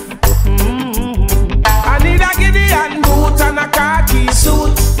life. I need a Gideon boot and a khaki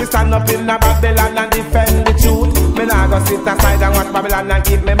suit. We stand up in a Babylon and defend the truth. Me nah go sit aside and watch Babylon and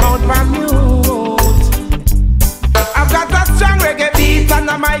keep me mouth from mute. I've got a strong reggae beat and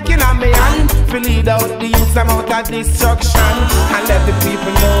a mic in a me hand. Fi lead out the youths them out of destruction and let the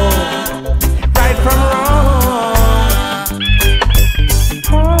people know right from wrong.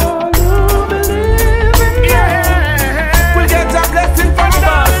 All who believe in love will get a blessing from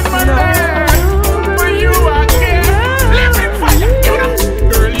above. For you again, live in fire, you know,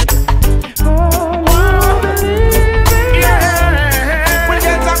 girl. All who believe in love will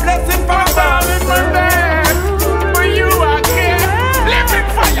get a blessing from above.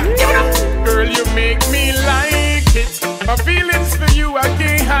 You make me like it. My feelings for you, I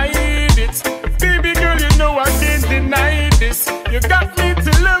can't hide it. Baby girl, you know I can't deny this. You got me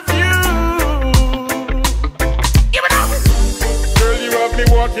to love you. Give it up. Girl, you have me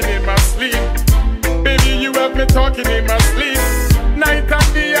walking in my sleep. Baby, you have me talking in my sleep. Night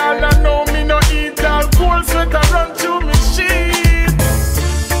and day, all I know me no eat all cold sweat I run through me sheet.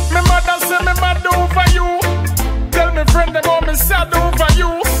 My mother say me mad over you. Tell me friend them how me sad over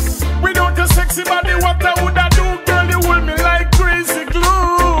you. Without your sexy body, what I would I do? Girl, you hold me like crazy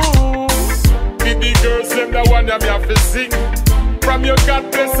glue. Baby girls, them the one that me have to sing. From your God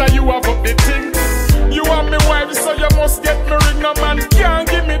bless her, you have up the thing. You are my wife, so you must get me ring. No man can't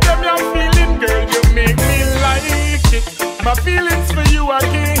give me them your feeling. Girl, you make me like it. My feelings for you, I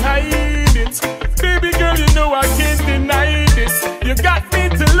can't hide it. Baby girl, you know I can't deny this. You got me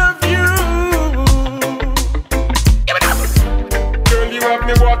to love you. You have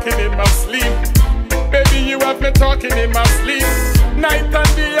me walking in my sleep. Baby, you have me talking in my sleep. Night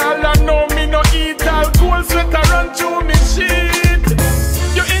and day, all I know me no eat all cold sweat I run through me sheet.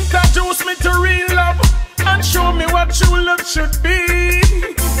 You introduce me to real love, and and show me what true love should be.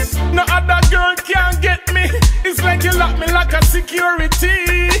 No other girl can get me. It's like you lock me like a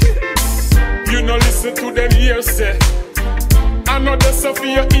security. You no listen to them ears say. I know the stuff in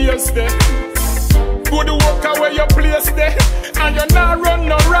your ears there. Go to work away your place there. And you not run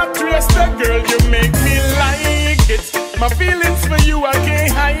no rat race there. Girl, you make me like it. My feelings for you, I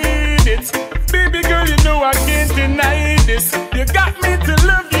can't hide it. Baby girl, you know I can't deny this. You got me to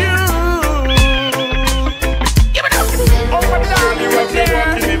love you. Give it up. Oh my darling, you have me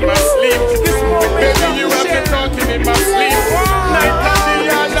walking in my sleep. Baby, you have me talking in my sleep. Night and the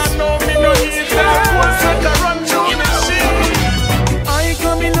yard, I know me no need that. Once I run through the sheet. Are you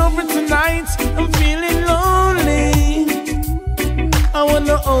coming over tonight? I'm feeling lonely. I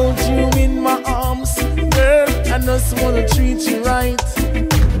wanna hold you in my arms, girl. I just wanna treat you right.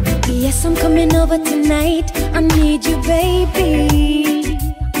 Yes, I'm coming over tonight. I need you, baby.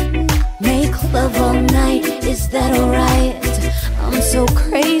 Make love all night. Is that alright? I'm so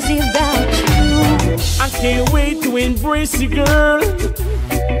crazy about you. I can't wait to embrace you, girl.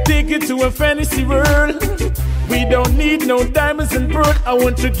 Take it to a fantasy world. We don't need no diamonds and pearl. I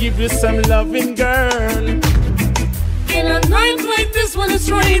want to give you some loving, girl. In a night like this when it's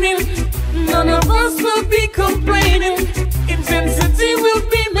raining, none of us will be complaining. Intensity will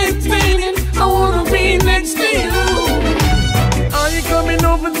be maintaining. I wanna be next to you. Are you coming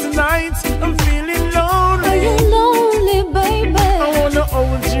over tonight? I'm feeling lonely. Are you lonely, baby? I wanna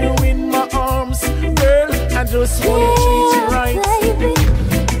hold you in my arms, girl. I just wanna treat you right. Baby.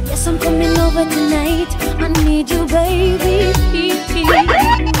 Yes, I'm coming over tonight. I need you, baby.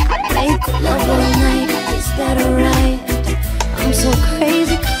 Make love all night. Is that alright? I'm so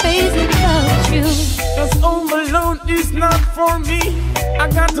crazy, crazy about you. Cause home alone is not for me. I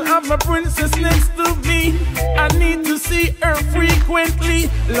got to have my princess next to me. I need to see her frequently.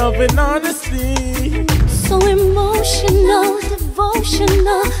 Love and honesty. So emotional,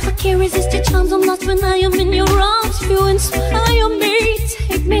 devotional. I can't resist your charms. I'm lost when I am in your arms. You inspire me,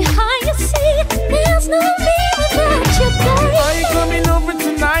 take me higher. See, there's no me without you, baby. Are you coming over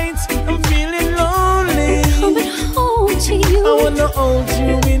tonight? I'm feeling lonely. Coming home to you. I wanna hold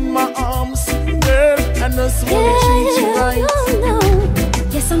you in my arms, girl. I just wanna treat you right. No.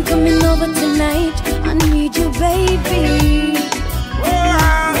 Yes, I'm coming over tonight. I need you, baby.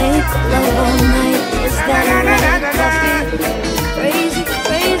 Make love all night. Is that alright? Crazy,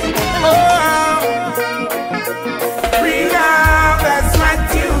 crazy. Free love, that's what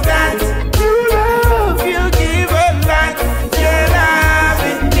you got. True love, you give a lot. Your love,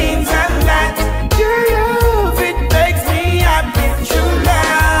 it means a lot. Your love, it makes me happy. True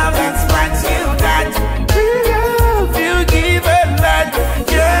love, that's what you got. True love, you give a lot.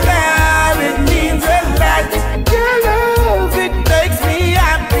 Your love, it means a lot. Your love, it makes me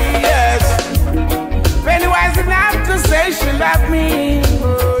happy, yes. Pennywise enough to say she love me.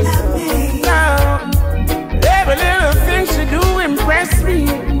 No, every little thing she do impress me.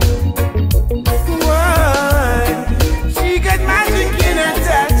 Whoa. She got magic in her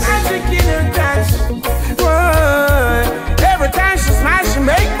touch, magic in her touch. Whoa. Every time she smiles, she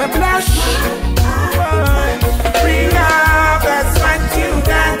make me blush. Whoa. Free love, that's what you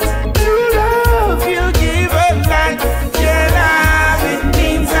got. True love, you give a lot. Your love, it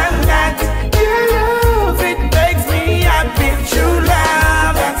means a lot. Your love, it makes me happy. True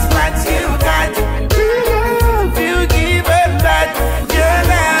love, that's what you got. True love, you give a lot. Your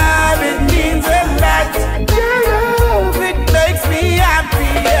love, it means a lot. Your love, it makes me happy,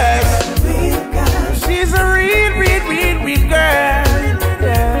 yes. She's a real, real, real, real girl.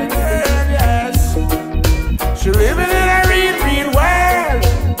 Yes. She living in a real, real world.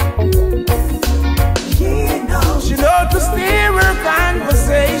 She know to steer her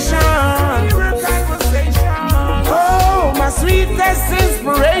conversation. Oh, my sweetest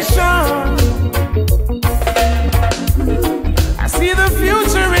inspiration. I see the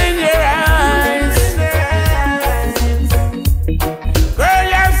future in your eyes. Girl,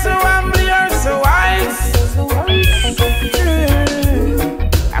 you're so humble, you're so wise.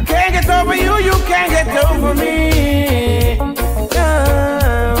 I can't get over you, you can't get over me. No.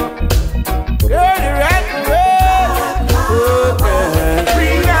 Girl, you're right the way. Oh, girl.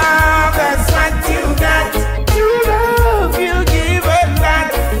 Free love, that's what you got. True love, you give a lot.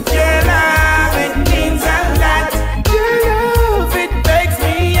 Your love, it means a lot. Your love, it makes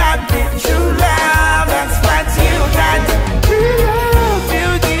me happy. True love, that's what you got. True love, you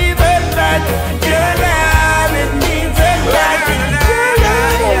give a lot. Your love, it means a lot. Your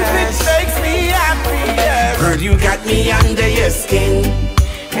love, it makes me happy. Yes. Girl, you got me under your skin,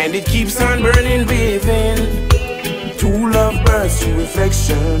 and it keeps on burning within. True love bursts, true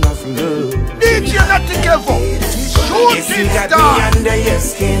reflection of love. DJ Natty Kevo, the shooting got star. me under your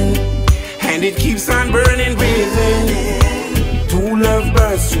skin, and it keeps on burning within. True love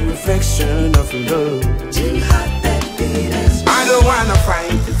bursts, a reflection of love. I don't wanna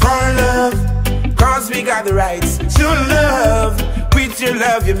fight for love, cause we got the rights to love. With your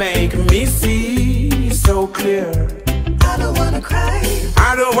love you make me see so clear. I don't wanna cry.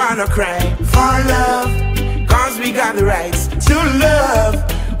 I don't wanna cry for love, cause we got the rights to love.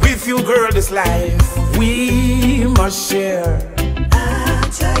 With you girl this life we must share. I'll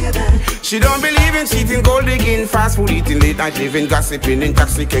tell you that. She don't believe in cheating, gold digging, fast food eating, late night living, gossiping,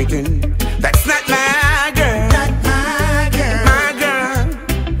 intoxicating. That's not my girl. Not my girl. My girl.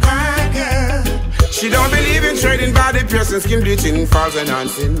 My girl. She don't believe in trading, body piercing, skin bleaching, falls and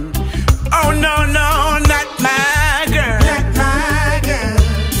dancing. Oh no, no, not my girl. Not my girl.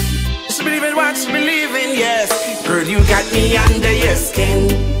 She believe in what she believe in, yes. Girl, you got me under your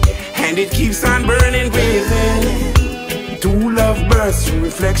skin, and it keeps on burning within. True love bursts, a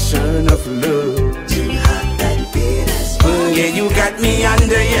reflection of love. Too hot that beat us. Yeah, you got me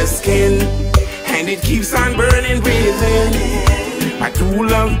under your skin, and it keeps on burning within. My true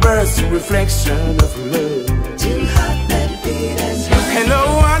love bursts, a reflection of love. Too hot that beat us.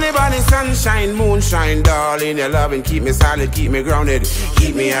 Hello, honey bunny, sunshine, moonshine, darling. Your loving keep me solid, keep me grounded,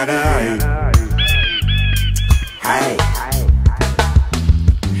 keep me at a high.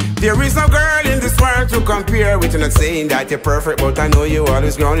 There is no girl in this world to compare with. I'm not saying that you're perfect, but I know you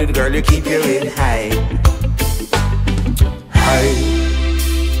always grounded, girl. You keep your head high. High.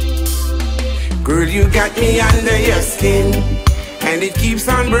 Girl, you got me under your skin, and it keeps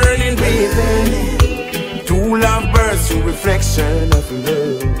on burning within. True love bursts, a reflection of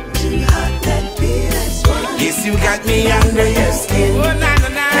love. Too hot that beat us. Yes, you got me under your skin,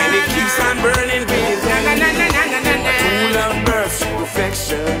 and it keeps on burning within. True love bursts, a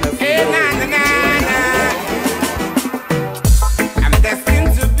reflection of love. I'm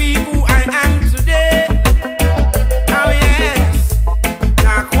destined to be who I am today. Oh yes.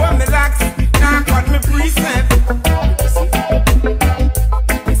 Now cut me locks, now cut me precept.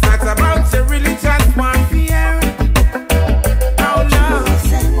 It's not about your religious warfare. Oh no.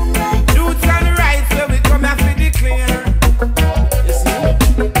 Truth and right, so we come here to declare. You see?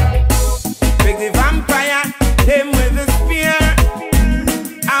 Big the vampire, him with the spear.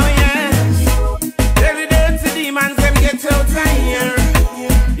 Oh yes. Tell the dirty demons, them get out of here.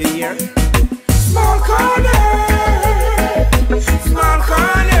 You hear? Small corner, small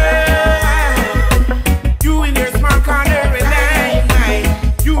corner. You in your small corner and I.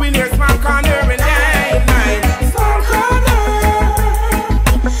 You in your small corner and I. Small corner,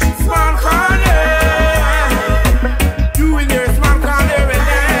 small corner. You in your small corner and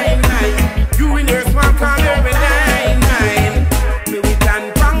I. You in your small corner and I. Me we done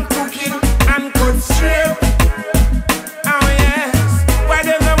punk cooking and cut strip. Oh yes. Why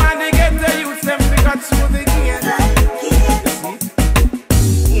them the one they get the youth them to cut through the gate?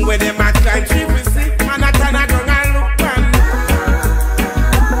 Where them at like tree we see, man a turn a gun and look man.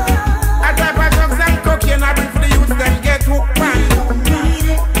 A type of drugs and cocaine I bring for the youth them get hooked man.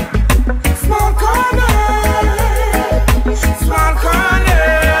 Small corner, small corner.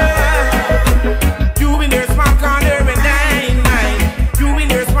 You in your small corner and I. You in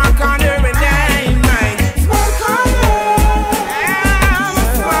your small corner and I. Small corner, I'm a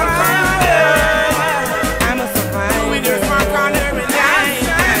small corner. I'm a survivor. You in your small corner and I.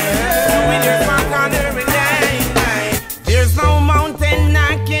 You in your small corner and I. There's no mountain I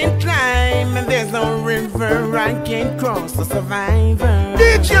can't climb, and there's no river I can't cross. A survivor.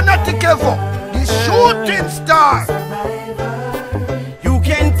 DJ Natty Kevo, the shooting star. You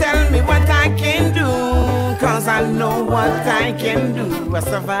can tell me what I can do, cause I know what I can do. A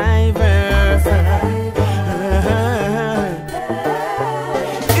survivor.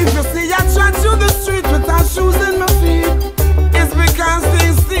 If you see I try to the street without shoes in my feet, it's because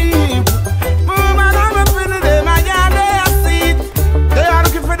they steep. Woman, I'm a friend of them, I got their seat. They are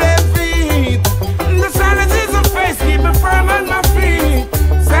looking for their feet. The challenges of face keep me firm on my feet.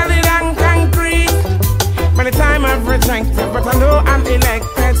 Solid and concrete. By the time I've rejected, but I know I'm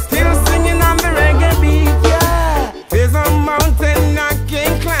elected. Still singing on the reggae beat, yeah. There's no mountain I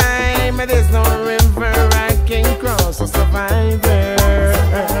can climb, and there's no river I can cross. A survivor.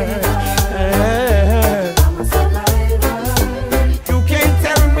 You can't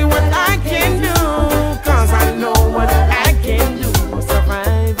tell me what I can do, cause I know what I can do. A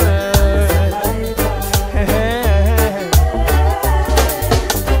survivor.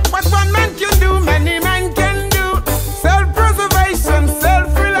 What one man can do, many men can do. Self-preservation,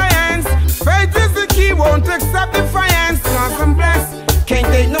 self-reliance. Faith is the key, won't accept defiance. Cause I'm blessed, can't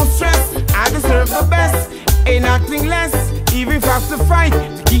take no stress. I deserve the best. try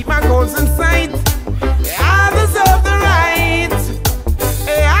to keep my goals in sight. I deserve the right.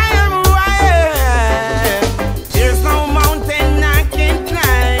 I am who I am. There's no mountain I can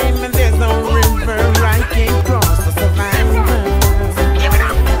climb, and there's no river I can cross to survive. You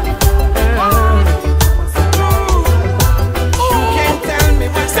can't tell me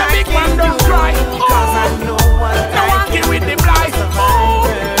what I can do, because I know what I can with the blind.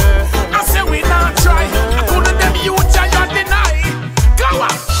 I say we not try. I couldn't them you giant deny. Go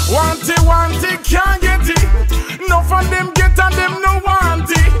on. Want it, can't get it. No for them get and them no want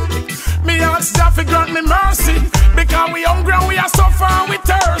it. Me ask Jah fi grant me mercy, because we hungry and we are suffer and we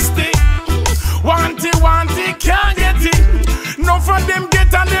thirsty. Want it, can't get it. No for them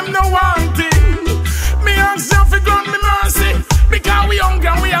get and them no want it. Me ask Jah fi grant me mercy, because we hungry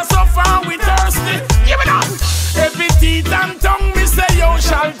and we are suffer and we thirsty. Give it up. Every teeth and tongue me say you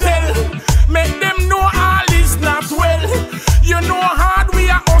shall tell. Make them know all is not well. You know hard we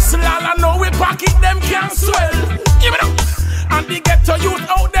are hustle, all I know we pocket them can't swell. Give it up. And the ghetto youth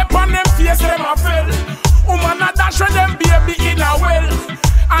out there on them face them a fell. Woman a dash with them baby in a well.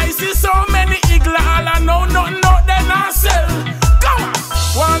 I see so many eagle, all I know nothing out there not sell. Come on.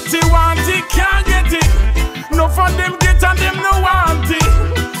 Want it, can't get it. No for them get and them no want it.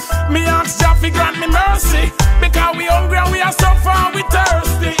 Me ask Jah fi grant me mercy, because we hungry and we are suffer and we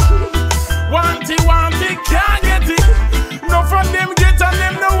thirsty. Want it, can't get it. No for them get and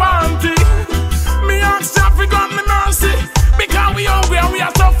them no want it. Me ask Jah fi grant me mercy, because we hungry and we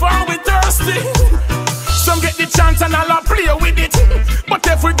are suffer and we thirsty. Some get the chance and all a play with it, but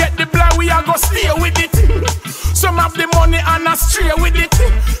if we get the blind we are go stay with it. Some have the money and a stray with it.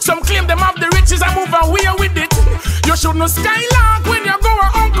 Some claim them have the riches and move away with it. You should know skylark when you go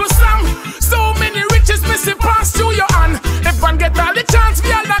with Uncle Sam. So many riches missing pass through your hand. If one get all the chance,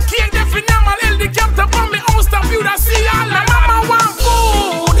 we all the cake. If you never held the cap to on me house, the view to see all my mama want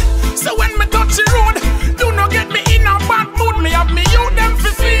food. So when me touch the road, do not get me in a bad mood. Me have me you them for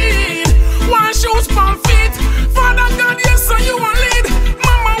feed. One shoes for feet. Father God, yes, so you will lead.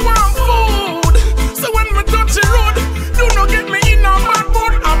 Mama want food. So when me touch the road, do not get me in a bad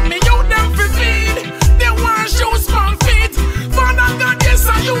mood. Have me you them for feed. They want shoes for feet. Father God, yes,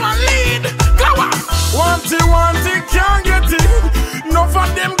 so you will lead. Go on. Want it, can't get it. No for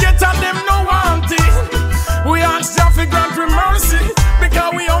them get and them no want it. We ask Jah fi grant me mercy,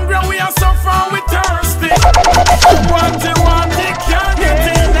 because we hungry and we are suffer and we thirsty. Want it, can't get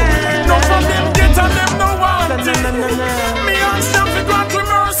it. No for them get and them no want it. Me ask Jah fi grant me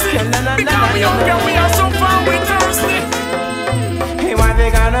mercy, because we hungry and we are suffer and we thirsty. Hey, what they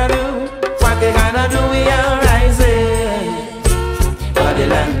gonna do? What they gonna do? We are rising.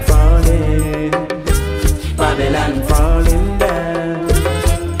 Babylon falling. Babylon falling down.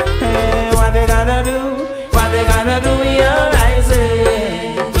 Hey, what they gonna do? What they gonna do? We are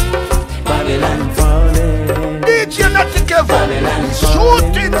rising. Babylon falling. DJ Natty Kevo,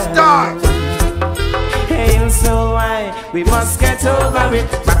 shooting star. Hey, so why we must get over it?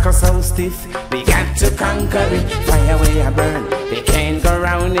 Back us so stiff, we got to conquer it. Fire away a burn, they can't go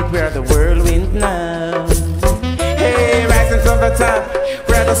round it. We're the whirlwind now. Hey, rising to the top,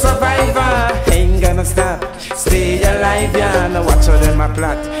 we're the survivor. Ain't gonna stop, stay alive, yeah. Now watch how them a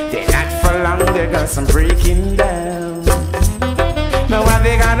plot. They not for long, they got some breaking down. Now what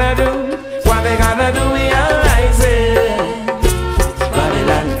they gonna do? What they gonna do? We are rising.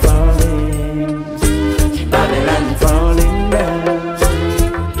 Babylon falling. Babylon falling down.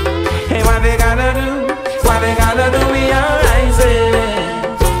 Hey, what they gonna do? What they gonna do? We are rising.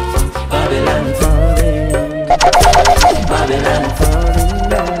 Babylon falling. Babylon falling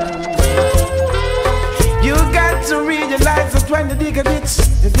down. You got to realize that when you dig a ditch,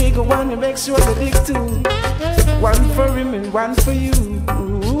 you dig a one, you make sure you dig two. One for him and one for you.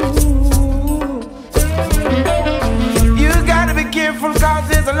 You gotta be careful, cause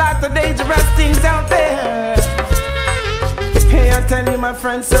there's a lot of dangerous things out there. Hey, I tell you my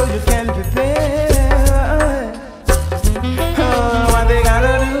friend, so you can prepare. Oh, what they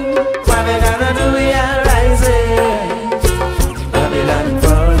gonna do? What they gonna do? We are rising. Babylon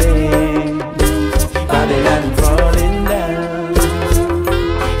falling. Babylon falling down.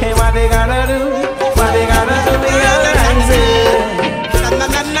 Hey, what they gonna do? What they gonna do? We are rising.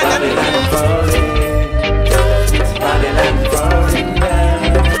 Babylon falling. Babylon falling down.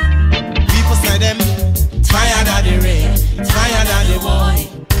 People say them tired of the rain, tired of the boy.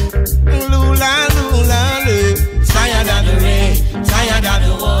 Lula, lula, lula. Tired of the rain, tired of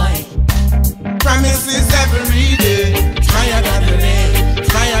the boy. Promises every day. Tired of the rain,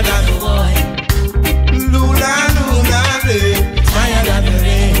 tired of the boy. Lula, lula, lula. Tired of the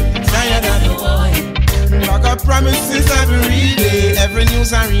rain, tired of the boy. I got promises every day, every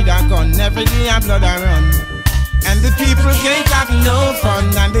news and read a gun. Every day a blood a run. And the people can't have no fun.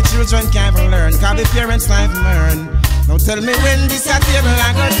 And the children can't learn, cause the parents life learn. Now tell me when this a table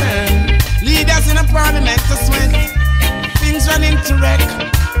I go turn. Leaders in the parliament to sweat. Things run into wreck.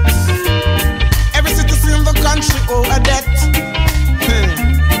 Every citizen in the country owe a debt.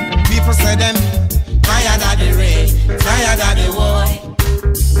 People say them tired of the rain, tired of the war.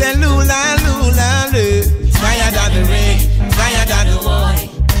 Then lula, lula, lula. Tired of the rain, tired of the war.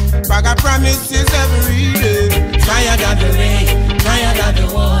 Bag of promises every day. Tired of the rain, tired of the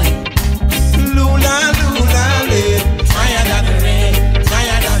war. Lula, lula, lula. Tired of the rain,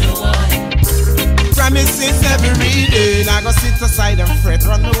 tired of the war. Promises every day. Now go sit aside and fret,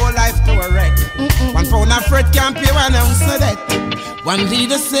 run the whole life to a wreck. One pound of fret can't pay 1 ounce of debt. One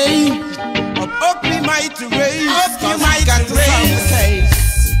leader say, up me mighty race, cause we got to sound the case.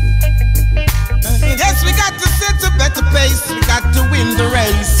 Yes, we got to set a better pace. We got to win the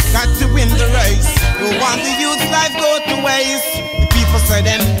race, got to win the race. We want the youth life go to waste. The people say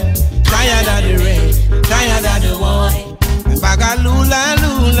them tired of the rain, tired of the war. Baga lula,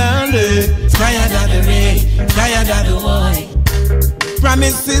 lula, lula. Tired of the rain, tired of the war.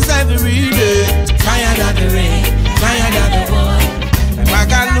 Promises every day. Tired of the rain, tired of the war.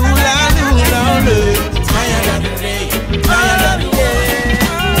 Baga lula, lula, lula. Tired of the rain, tired of the war.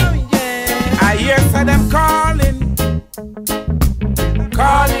 I hear say them calling,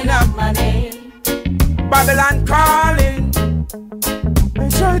 calling up my name. Babylon calling. They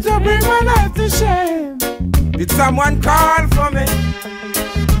try to bring my life to shame. Did someone call for me?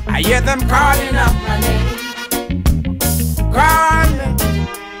 I hear them calling up my name. Call me.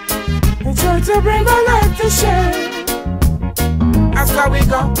 They try to bring my life to shame. That's how we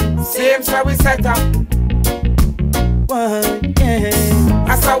go, same so we set up. What, yeah.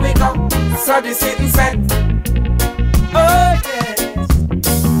 That's how we go, that's how the sitting set. Oh yes.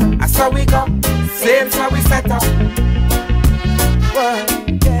 That's how we go, same so we set up. What,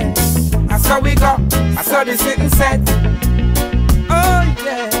 yeah. That's how we go, that's how the sitting set. Oh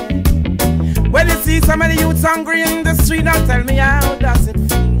yeah. When you see some of the youths hungry in the street, now tell me how does it feel?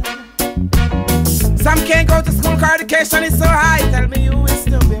 Some can't go to school, cause education is so high. Tell me who is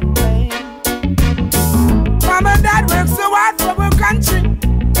still being blamed. Mom and dad work so hard for our country,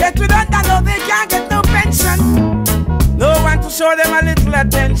 yet without that love they can't get no pension. No one to show them a little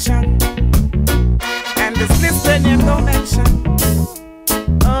attention. And this list their name no mention.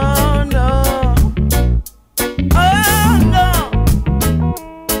 Oh no. Oh no.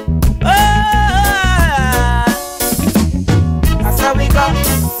 Oh. That's how we go.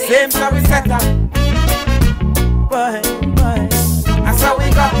 Same how we set up. Boy, boy. That's how we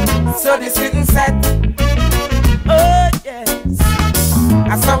go. So this sitting set. Oh yes.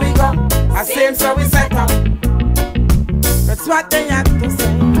 That's how we go. The same so we set up. That's what they have to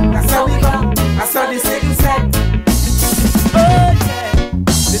say. That's how we go. That's how this sitting set. Oh yeah.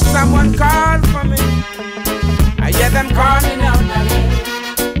 Did someone call for me? I hear them calling out my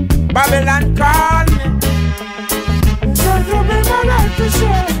name. Babylon call me.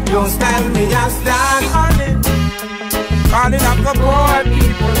 Don't stand me as stand calling up the poor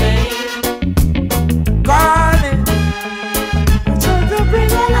people name. Calling, trying to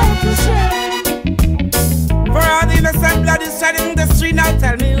bring our life to shame. For all the innocent blood is shed in the street, now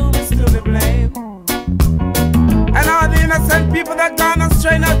tell me who is to the blame. And all the innocent people that gone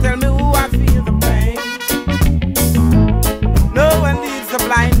astray, now tell me who I feel the pain. No one leaves the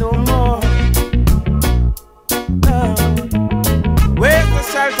blind no more. No. Where's the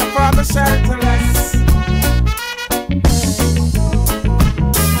shelter for the shelterless?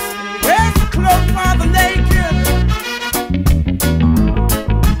 Where's the clothes for the naked?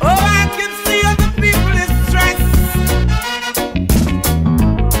 Oh, I can see other people in stress.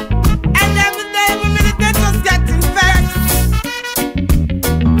 And every day, every minute, they're just getting vexed.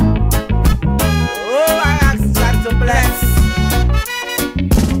 Oh, I ask God to bless.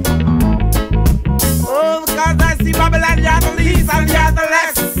 Oh, because I see Babylon, you're the least and you're the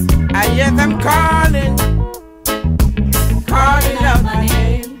less. I hear them calling, calling out my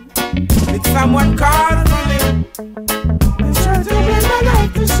name. Did someone call for me? They try to bring my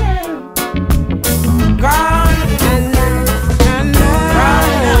life to shame. Calling,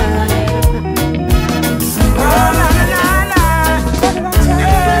 calling out my name.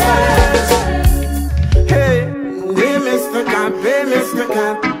 Hey, Mr. Cop, hey, Mr.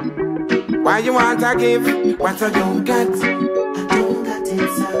 Cop. Why you want to give what I don't get? I don't got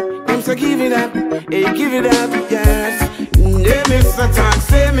it, sir. So give it up, hey, give it up, yes. Hey, Mr. Talks,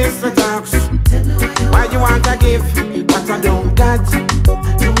 hey, Mr. Talks. Why you want to give what I don't got? I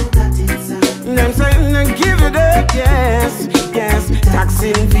don't got it, sir. I'm saying, give it up, yes, yes. Tax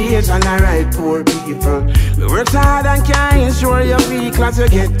this invasion, alright, poor people. We work hard and can't insure your vehicle as you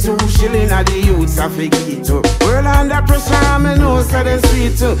get 2 shilling at the youths of the ghetto. World under pressure, I know so they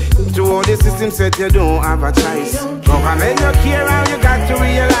sweet too. To all the system said you don't have a choice. Government you care how you got to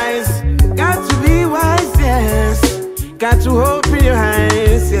realize. Got to be wise, yes. Got to open your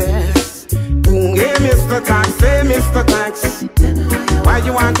eyes, yes. Hey, Mr. Tax, hey, Mr. Tax. Why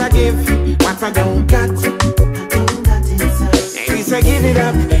you want to give what I don't got? Hey, he say give it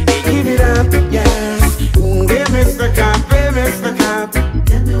up, yes. Hey, Mr. Cop, hey, Mr. Cop.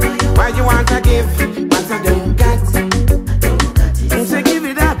 Why you want to give what I don't got? He say give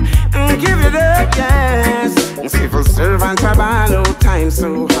it up, yes. Civil servants are bad, no time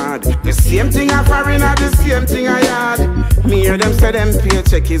so hard. The same thing I foreigner, the same thing I had. Me hear them say them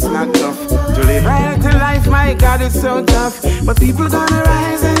paycheck is not tough. To live a healthy life, my God, it's so tough. But people gonna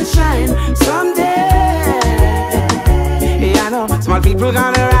rise and shine someday. Yeah, I know, small people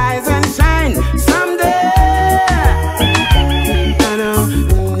gonna rise and shine someday. I know,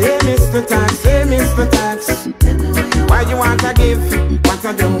 hey Mr. Tax, hey Mr. Tax. Why you want to give what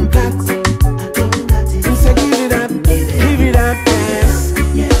I don't got? You say give it up, yes,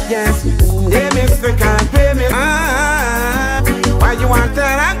 yes. Hey Mr. Cop, hey Mr. Why you want that?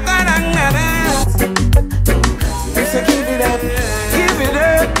 You say give it up, yes.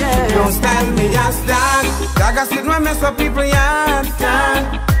 Don't stand me just that. Dog I sit when mess up people, yeah.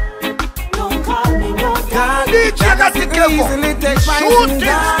 Don't call me no dog. DJ Natty Kevo, shooting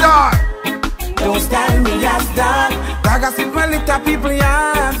star. Don't stand me as dog. Dog I sit when little people,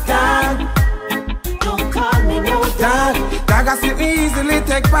 yeah. Don't call me no dog. Dog I sit me easily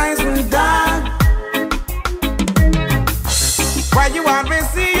take poison, dog. Why you always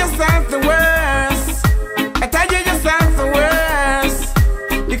see yourself the worst? I tell you yourself the worst.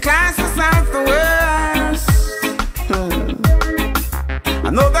 You class yourself the worst. I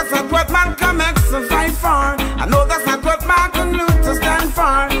know that's not what Malcolm X will fight for. I know that's not what Martin Luther stand for.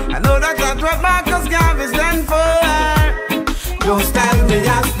 I know that's not what Marcus Garvey stand for. Don't stand me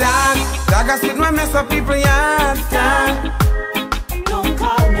as dog. Dog I sit my mess up people, yeah, dog. Don't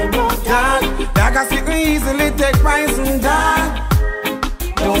call me no dog. Dog I sit me easily take poison, dog.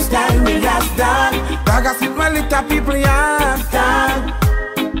 Don't stand me as dog. Dog I sit my little people, yeah, dog.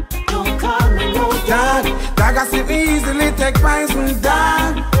 Don't call me no dog. Dog I sit me easily take poison,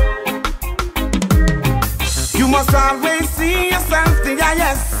 dog. You must always see yourself the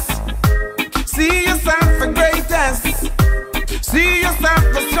highest. See yourself the greatest. See yourself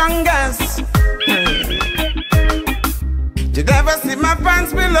the strongest. You never see my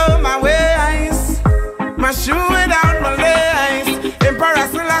pants below my waist, my shoe without my lace. Emperor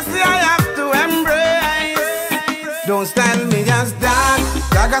Selassie I have to embrace. Don't stand me as dog.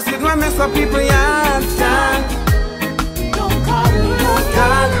 Dog I sit when mess up people, yeah, dog. Don't call me no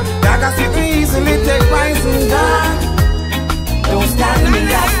dog. Dog I sit me easily take poison, dog. Don't stand me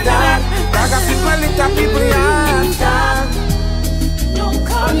as dog. Dog I sit when little people, yeah, dog. Don't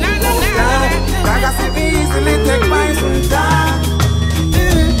call me no dog. Dog I sit me easily take poison, dog.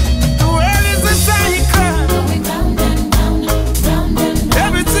 The world is a cycle. Going round and round, round and round.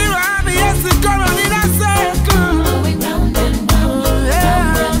 Everything around me has to go on in a circle. Going round and round, round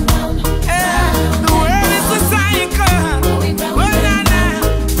and round. The world is a cycle. Going round and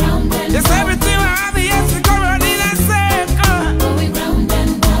round, round and round. Yes, everything around me has to go on in a circle. Going round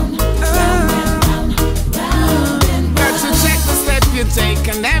and round, round and round, round and round. Got to check the step you take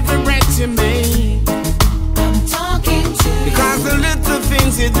and every breath you make. Because the little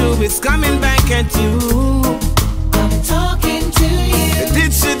things you do is coming back at you. I'm talking to you. The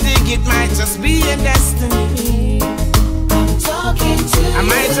ditch you dig, it might just be a destiny. I'm talking to you. I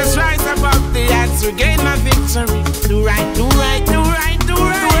might just rise above the odds to gain my victory. Do right, do right, do right, do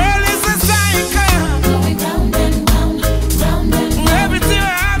right. The world is a cycle. Going round and round, round and round. Everything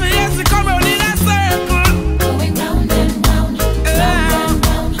around me has to come round in a circle. Going round and round, round and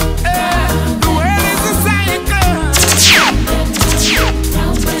round. The world is a cycle.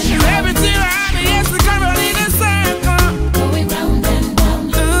 Everything around me has to come round in a circle. Going round and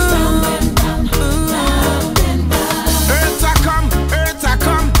round, round and round, round and round. Earth I come, earth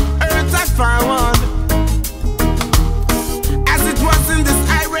I forward. As it was in this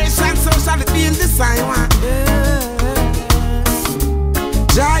Irish and so shall it be in this Iowa.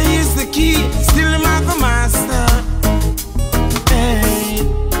 Jah is the key, still am the master. Hey.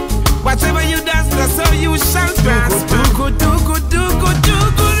 Whatever you does, that's how you shall prosper. Do good, do good, do good, do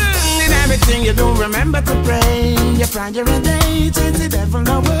good. In everything you do, remember to pray. You prioritize, chase the devil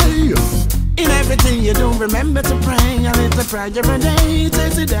away. In everything you do, remember to pray. A little prioritize,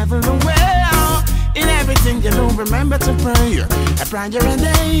 chase the devil away. In everything you do, remember to pray. I pray your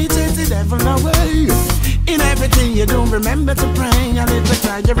day, chase the devil away. In everything you do, remember to pray. I live to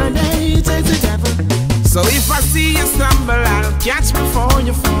try your day, chase the devil. So if I see you stumble, I'll catch before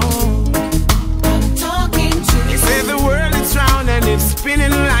you fall. I'm talking to you. They say the world is round and it's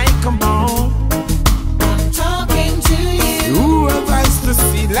spinning like a ball. I'm talking to you. Who have eyes to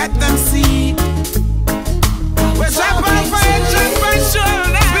see, let them see. We're shot by fire, shot by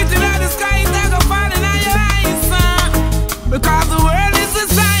shoulder. Spitting out the sky, it's like a falling on your eyes, because the world is a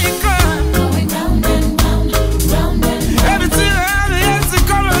cycle. Going round and round, round and round. Everything around the earth is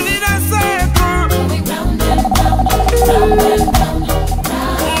colored in a circle. Going round and round, round and round,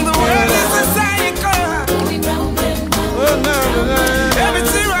 round. The world is a cycle. Going round and round. Oh, no, no, no.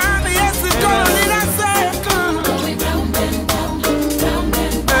 Everything around the earth is colored in a circle. Going round and round, round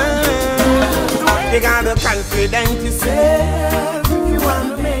and round. You gotta confident yourself if you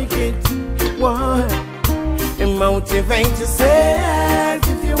wanna make it. What? And motivate yourself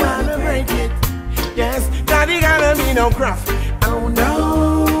if you wanna break it. Yes, now you gotta be no craft. Oh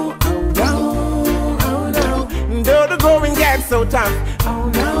no, oh no, oh no. Though the going gets so tough. Oh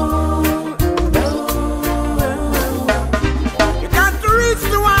no, oh no, oh no. You got to reach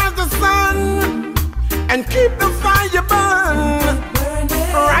towards the sun and keep the fire burn.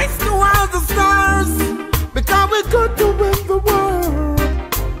 Rise towards the stars, because we're good to win the world.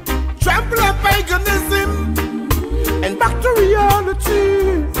 Trample up paganism and back to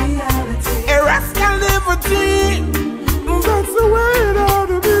reality. Erase liberty, that's the way it ought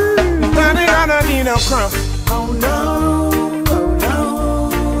to be. Then it gonna be no crump. Oh no, oh no,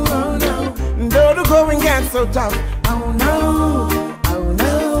 oh no. Though the going gets so tough. Oh no, oh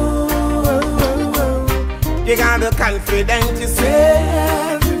no, oh, oh, oh. You gotta confident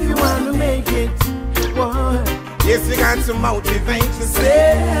yourself if you wanna make it. What? Yes, you got to motivate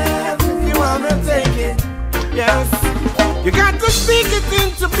yourself if you wanna take it. Yes, you got to speak it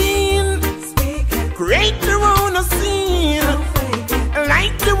into being. Create your own scene.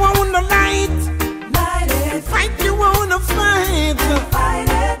 Light your own light. And fight your own fight.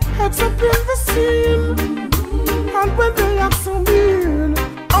 Heads up in the scene. And when they act so mean,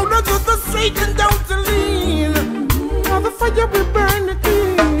 oh no, to the straight and down to lean. Now the fire will burn it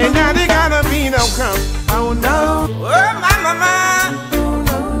in. And now they gotta be no crumb. Oh no, oh my mama. Oh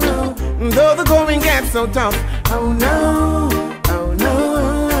no, no. Though the going gets so tough. Oh no, oh no.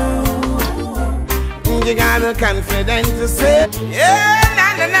 You gotta confident to say, yeah,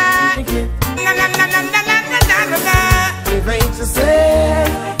 na na na, na na na na na na na na na. Motivate yourself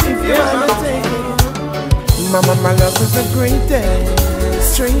if you wanna take it. Mama, my love is the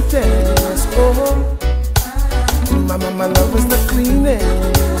greatest, straightest, oh. Mama, my love is the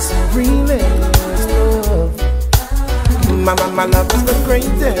cleanest, realest love. Mama, my love is the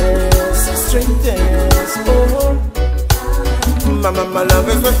greatest, straightest, oh. Mama, my love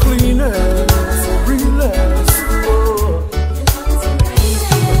is the cleanest, realest, oh.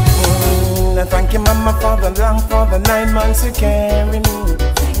 I thank you, Mama, for the 9 months you carried me.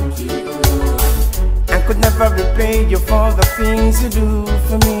 I could never repay you for the things you do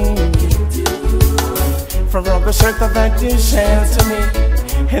for me. From all the shelter that you shelter me,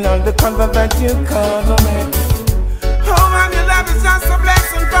 and all the comfort that you cover me. Oh, man, your love is just a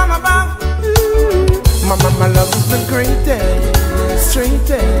blessing from above. Mama, my love is the greatest,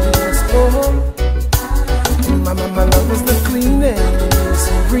 straightest, oh. Mama, my love is the cleanest,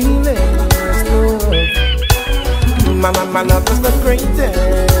 realest love. Mama, my love is the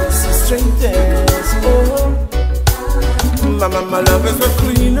greatest, straightest, oh. Mama, my love is the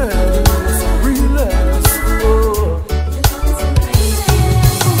cleanest, realest, oh.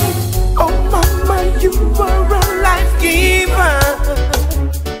 Oh, Mama, you are a life giver.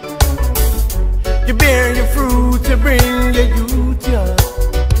 You bear your fruit, you bring your youth, yeah.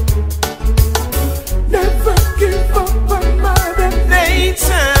 Never give up on Mother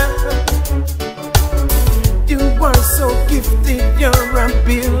Nature. You are so gifted, you're a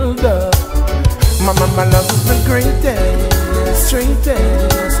builder. Mama, my love is the greatest,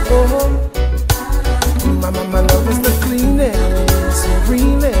 straightest, oh. Mama, my love is the cleanest,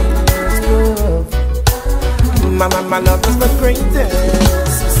 realest love. Mama, my love is the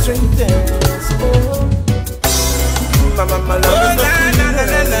greatest, straightest, oh. Mama, my love is the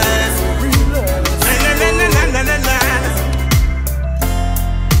cleanest, realest,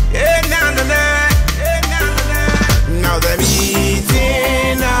 yeah, now they're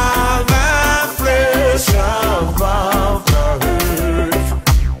eating of the flesh of the earth.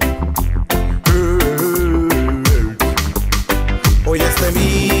 Oh yes, they're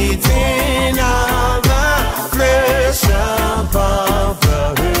eating of the flesh of the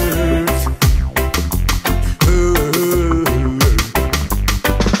earth.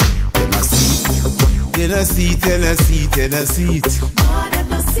 no see it, you no see it, you no see it. More than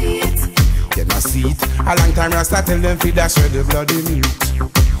no see it. You no see it. A long time I start tell them feed that shred the bloody meat.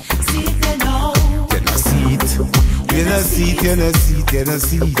 See it, you know. You no see it. You no see it, you no see it, you no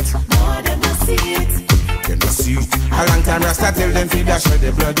see it. More than no see it. You no see it. A long time I start tell them feed that shred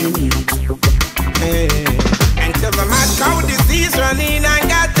the bloody meat. Hey. Until the mad cow disease running and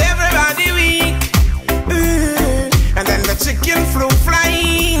got everybody weak. And then the chicken flew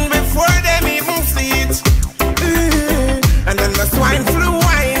flying before them even see it. And then the swine flew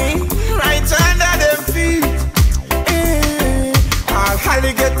whining right under their feet. All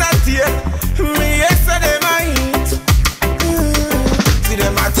alligator tail, me yesterday I eat. See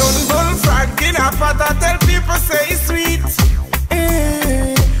them a turn bullfrog in a pot, I tell people say it's sweet.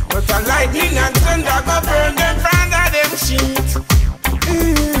 But the lightning and thunder go burn them front of them sheet.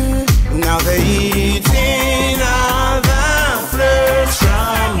 Now they eating all the flesh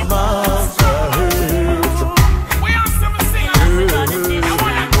from above the earth. We are some singers.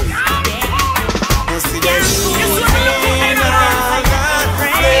 You see they eating all the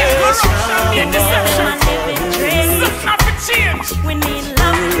flesh from above. Change. We need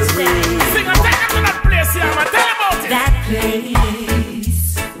love to stay. Sing a take them to that place here, man. Tell about it.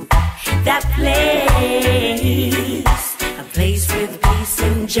 That place, a place with peace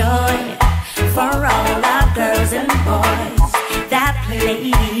and joy for all our girls and boys. That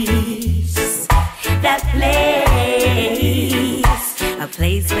place, a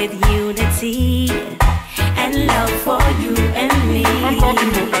place with unity and love for you and me. I'm talking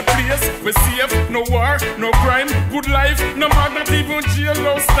about that place. We safe, no war, no crime, good life, no man, not even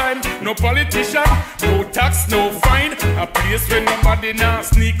jailhouse time. No politician, no tax, no fine. A place where nobody now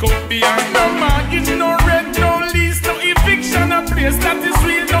sneak up behind. No mortgage, no rent, no lease, no eviction. A place that is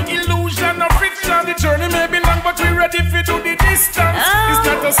real, no illusion, no friction. The journey may be long, but we're ready for do the distance. It's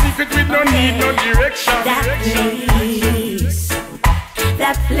not a secret, we don't need no direction.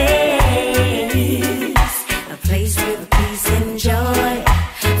 That place, a place with peace and joy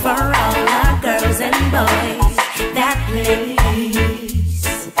for all our girls and boys. That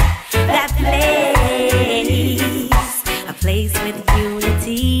place, a place with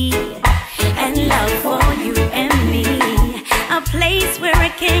unity and love for you and me. A place where a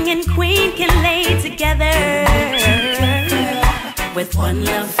king and queen can lay together with one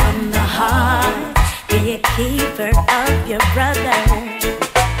love from the heart. Be a keeper of your brother.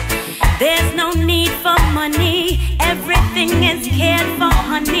 There's no need for money, everything is cared for,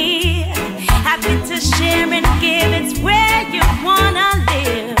 honey. Happy to share and give, it's where you wanna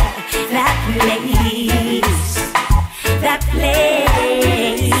live. That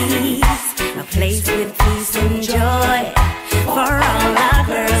place, a place with peace and joy for all our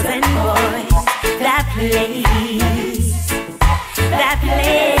girls and boys. That place,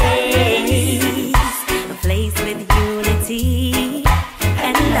 a place with unity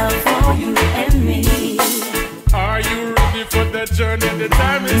and love for you and me. Are you ready for the journey? The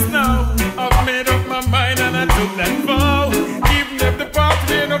time is now. I've made up my mind and I took that vow. Even if the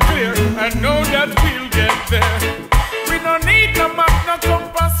pathway no clear, I know that we'll get there. We don't need no map, no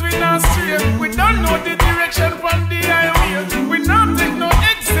compass, we not stray. We don't know the direction from the highway. We not take no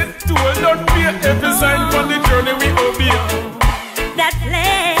exit tool, don't be every sign for the journey we obey. That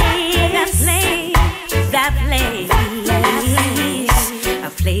place, a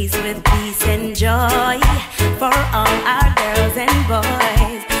place with peace and joy for all our girls and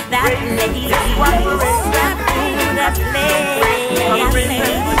boys. That place, a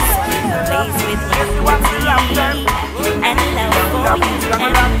place with unity and love for you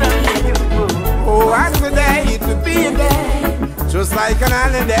and me. Oh, and today it would be a day, just like an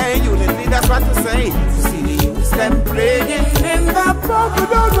holiday. Unity, that's what to say. You see the youths them playing in the park. We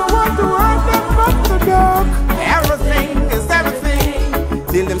don't know what to want them but the dark. Everything is everything.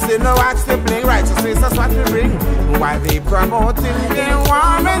 Till them say no watch to play righteousness, that's what we bring. While they promoting their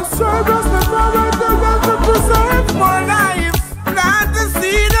warm and service, the power to them to preserve more life. Plant the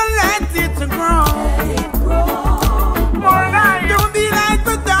seed and let it grow. More life. Don't be like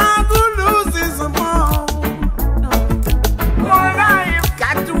the dog who loses a bone. More life.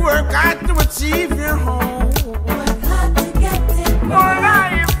 Got to work hard to achieve your home. More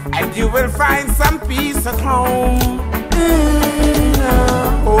life. And you will find some peace at home.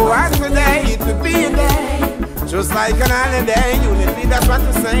 Oh, and today it would be a day, just like an holiday. Unity, that's what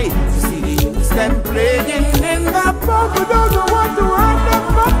to say. You see the youths them playing in the park. We don't know what to want them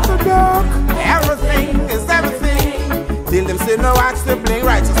but the dark. Everything is everything. Till them say no watch to play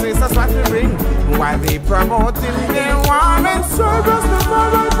righteousness, that's what we bring. While they promoting their warm and service, the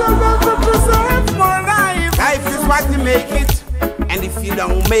power to them to preserve more life. Life is what you make it, and if if you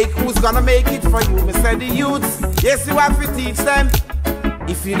don't make, who's gonna make it for you? Me say the youths, yes you have to teach them.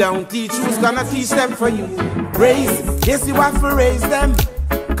 If you don't teach, who's gonna teach them for you? Raise, yes you have to raise them.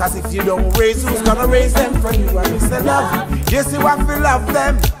 Cause if you don't raise, who's gonna raise them for you? And me say love, yes you have to love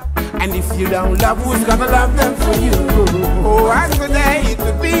them. And if you don't love, who's gonna love them for you? Oh, and today it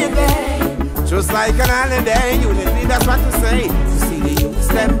could be a day, just like an holiday. Unity, that's what to say. To see the youths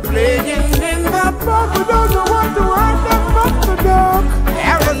them playing in the park, we don't know what to want them from the dark.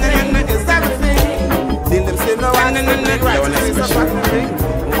 Everything is everything. Till them say no one in the right place of what to think.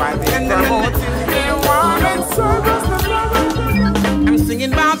 Why they promote they want and service the brother. I'm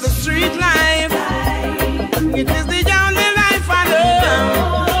singing about the street life. It is the only life I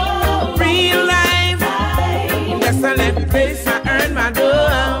know. Real life. That's the only place I earn my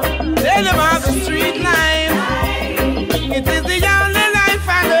dough. Tell them about the street life. It is the only life I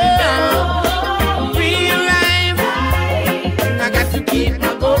know. Real life. I got to keep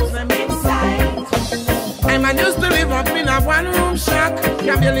my goals and inside. I'm used to live up in a one-room shack.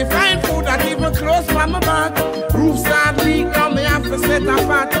 Can barely find food that even close from my back. Roof start leak, now me have to set a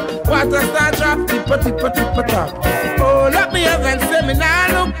pot. Water start drop, tippa top. Oh, let me have and say me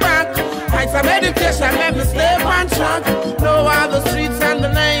now look back. Heights of meditation, let me stay on track. Know all the streets and the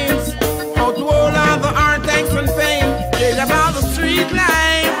names. How to all the art, thanks and fame. Tell about the street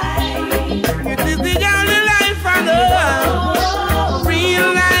life. It is the only life I know.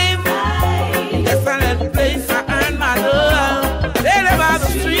 Real life. That's the only place I earn my love. Tell about the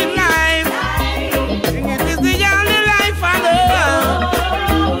street life. It is the only life I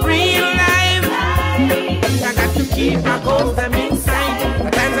know. Real life. I got to keep my goals them inside.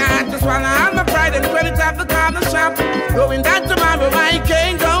 At times I had to swallow all my pride and credit of the corner shop. Knowing that tomorrow I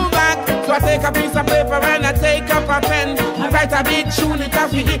can't go back. So I take a piece of paper and I take up a pen. I write a big tune, it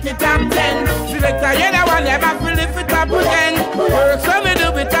off, you hit it top 10. Select a yellow one, never feel if it up again. Work so me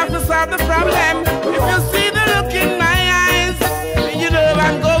do it, have to solve the problem. If you see the look in my eyes, you know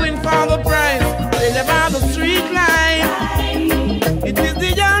I'm going for the prize. Tell about the street life. It is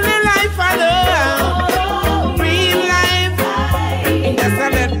the only life I know. Real life. That's the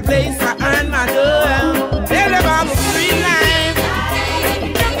only place I earn my dough. Tell about the street life.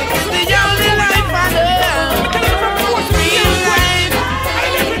 It's the only life I know. Real life.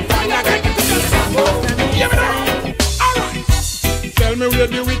 Alright. Tell me where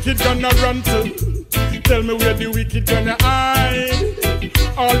the wicked gonna run to. Tell me where the wicked gonna hide.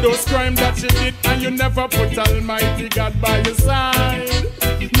 All those crimes that you did and you never put Almighty God by your side.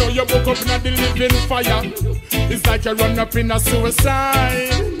 Now you woke up in the living fire. It's like you run up in a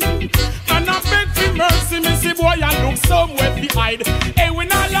suicide. And I beg for mercy, me see boy, I look somewhere behind. Hey,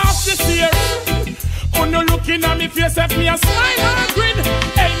 when I laugh this year, oh no looking at me face, if me a smile and grin.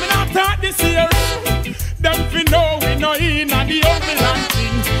 Hey, me not talk this year. Them fi know we no in and the ugly land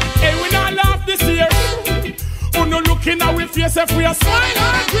thing. Hey, when I laugh this year, oh no looking at we face, if we a smile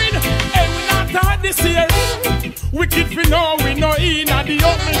and grin. Hey, we not talk this year. Wicked fi know we no in and the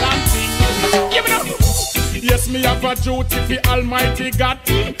ugly land thing. Give me up. Yes, me have a duty for Almighty God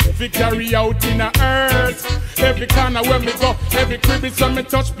fi carry out in the earth. Every corner where me go, every crib is when me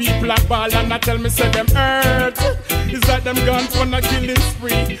touch people a ball and I tell me say them hurt. It's like them gone on a killing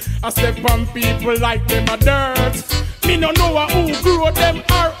spree. I step on people like them a dirt. Me no know who grow them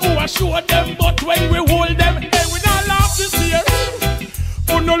or who I show them, but when we hold them, hey, we not laugh this year.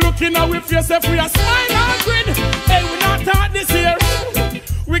 Oh no looking at we face if we a smile and grin. Hey, we not talk this year.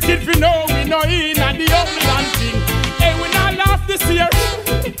 Wicked fi know we no in and the ugly land thing. Hey, we not laugh this year.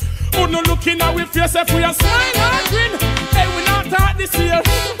 Oh no looking at we face if we a smile and grin. Hey, we not talk this year.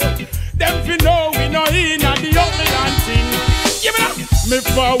 Them fi know we no in and the ugly land thing. Give me that. Me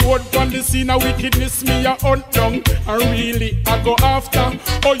forward from the scene of wickedness, me a hunt down and really I go after.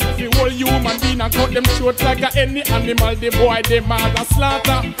 Oh, you feel whole human being and cut them short like any animal. The boy them all a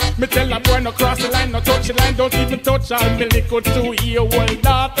slaughter. Me tell a boy no cross the line, no touch the line, don't even touch all me little 2-year-old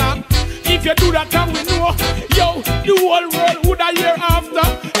daughter. If you do that, and we know, yo, the whole world would I hear after.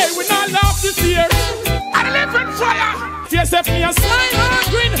 Hey, we not laugh this year. I live in fire. Yes, if me a smile and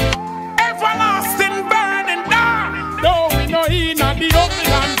grin, everlasting burning down. No, we no in and the ugly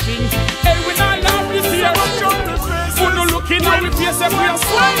land thing. Hey, we not laugh this year. Who no looking at we face if we a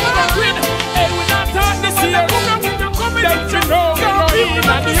smile and grin. Hey, we not talk this year. Then you know we no in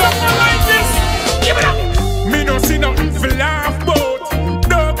and the ugly like this. Give it up. Me no see nothing for laugh, but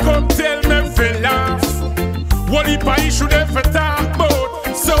don't come tell me for laugh. What if I should ever talk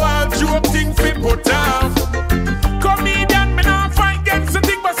about? So I'll joke things fi put off. Comedian, me not fight against the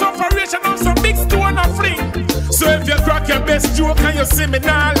thing, but sufferation on some big stone a fling. So if you crack your best joke and you see me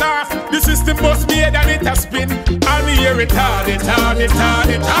not laugh, the system must be head and it a spin. All me hear hard.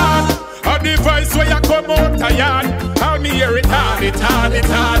 A device where you come out tired. How me hear it hard.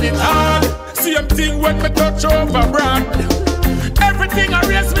 Same thing when me touch over brand. Everything I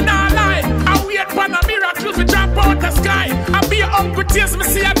raise me now lie. I wait for a miracle to drop out the sky. I be your uncle tears me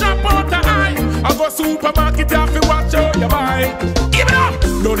see I drop out the eye. I go supermarket have to watch how you buy. Give it up.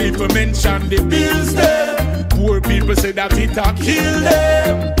 Don't even mention the bills there. Poor people say that it a kill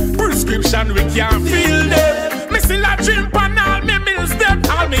them. Prescription we can't fill them. Me still a drink and all me mills them.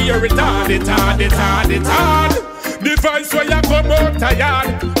 All me hear it hard. Device where you come out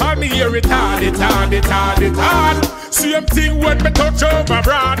tired. All me hear it hard. Same thing when me touch over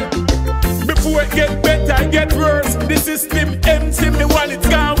brand. Before it get better, it get worse. The system empty, me wallet's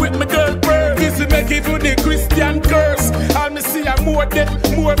gone with my girl purse. This is make it for the Christian curse. All me see a more death,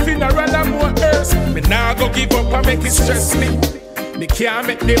 more funeral and more hearse. Me nah go give up and make it stress me. Me can't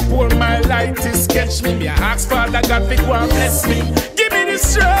make the poor my light to sketch me. Me ask Father God to go and bless me. Give me the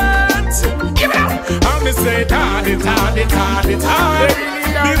strength. Give it up. And me say it hard.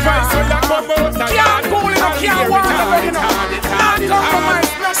 Device when you come out tired. Can't cool it, can't walk it, not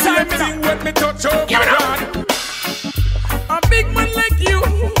compromise, not same thing when me touch over God. A big man like you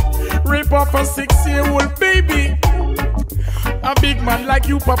rape off a 6-year-old baby. A big man like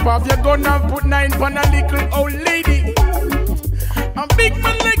you, Papa, if you're gonna put 9 on a little old lady. A big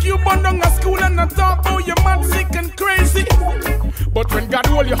man like you born down a school and not talk about you mad, sick and crazy. But when God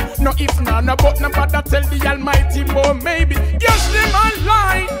hold you, no if, no but, no bother tell the Almighty, boy, maybe. Yes, them and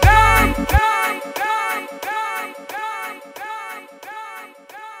lie,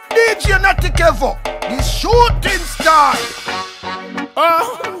 DJ Natty Kevo, the shooting star.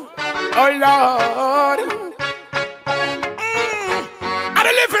 Oh Lord. I'm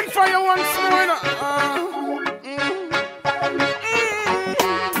living for you once more.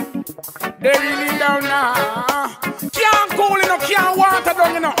 They really down now. Can't cool it, can't water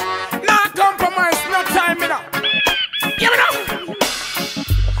down, you know. Not compromise, no time, you know. Give it up.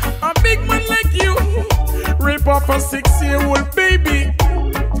 A big man like you rape off a 6-year-old baby.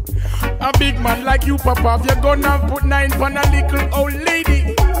 A big man like you, Papa, if you're gonna put 9 on a little old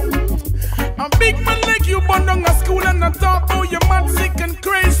lady. A big man like you born down a school and not talk about you mad, sick and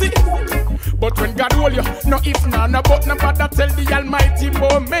crazy. But when God hold you, no if, no but, no bother tell the Almighty,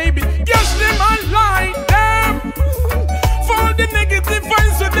 boy, maybe. Yes, them and lie, them. For all the negative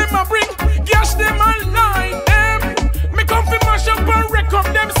vibes that them a bring. Yes, them and lie, them. Me come fi mash up and wreck up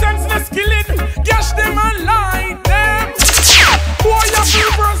them senseless killing. Yes, them and lie, them. Boy, you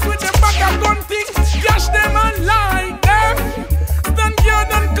feel bros with them bag of gun thing. Yes, them and lie, them. Stand here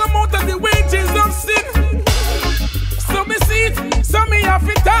and come out of the wages of sin. So me see it, so me have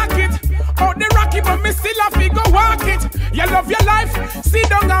to talk it. Out the rocky, but me still have to go walk it. You love your life, sit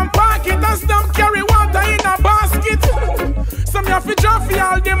down and park it. And stop carry water in a basket. Some you have to draw for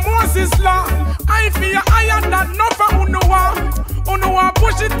all the Moses law. I feel iron that no for Unoa. Unoa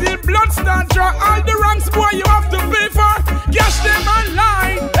push it till blood start draw. All the ranks, boy, you have to pay for. Cash them and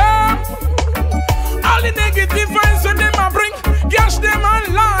lie, them. All the negative vibes when them a bring. Cash them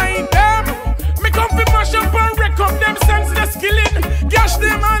and lie, them. Me come fi mash up and wreck up them senseless killing. Cash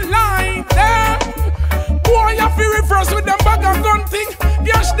them and lie, them. Boy, you fi reverse with them bag of gun thing.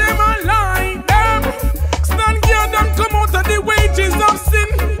 Cash them and lie, them. Stand here and come out of the wages of sin.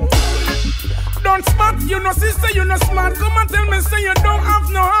 Don't smart, you know sister, you know smart. Come and tell me say you don't have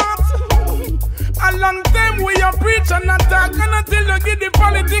no heart. A long time we a preach and attack, and until you give the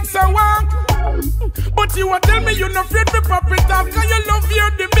politics a walk. But you a tell me you no afraid to pop it off, cause you love you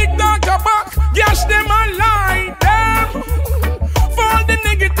the big dog a back. Gash them and lie, them. For all the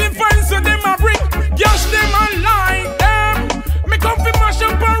negative vibes so them a bring. Gash them and lie, them. Me come fi mash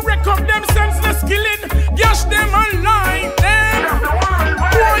up and wreck up them senseless killing. Gash them and lie, them.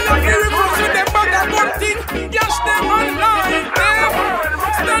 Boy, you feel reverse with them bag of gun thing. Gash them and lie, them.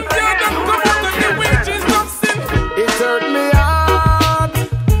 Stand here and come out of the wages of sin. It hurt me hard,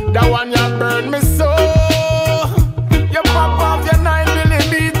 that one you burn me so. You pop off your 9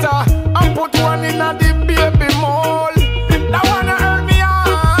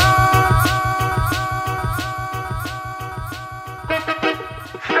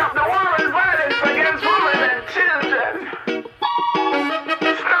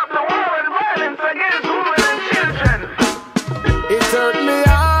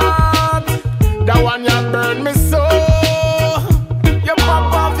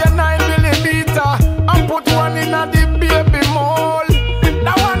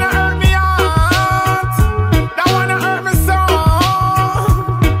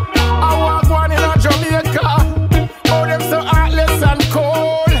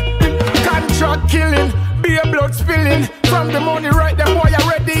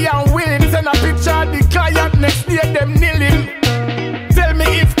 them kneeling. Tell me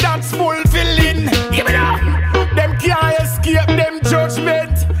if that's fulfilling. Give it up. Them can't escape them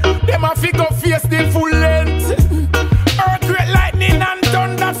judgment. Them a figure face the full length. Earthquake, lightning and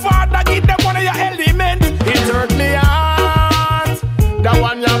thunder, Father, give them one of your elements. It hurt me heart, the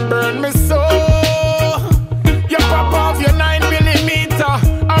one you burn me so. You pop off your 9mm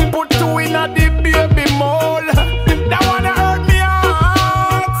and put 2 in a the baby mold. That one you hurt me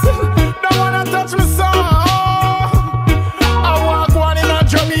heart, the one you touch me so. I walk one in a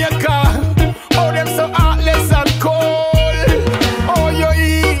Jamaica, oh them so heartless and cold. Oh you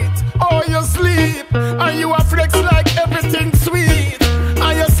eat, oh you sleep, and you a flex like everything sweet.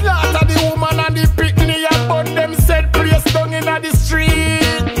 And you slaughter the woman and the picnic, but them said place down in the street.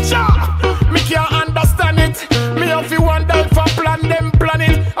 Cha, me can't understand it. Me have to wonder if I plan them plan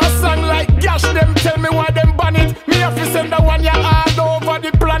it. A song like Gash, them tell me why them ban it. Me have to send the one you all over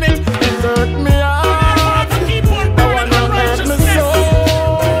the planet. It hurt me heart, the one you hurt me so.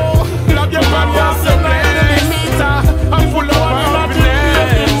 Love your man, you're so meter. I'm full of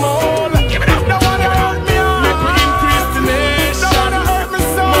happiness. Give it up, the one you hurt me heart. Make me increase the nation. The one you hurt me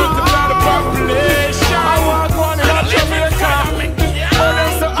so. Multiply the population. I want one in a Jamaica. Oh,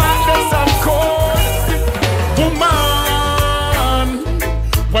 them so heartless and cold. Woman,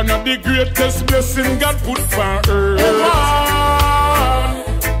 one of the greatest blessings God put for earth. Woman,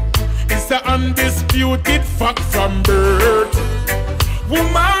 it's the undisputed fact from birth.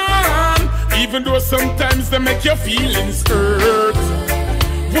 Woman, even though sometimes they make your feelings hurt.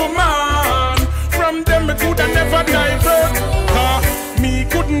 Woman, from them it could have never divert. Me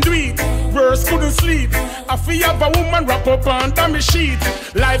couldn't do it, verse couldn't sleep. I feel have a woman wrap up under me sheet.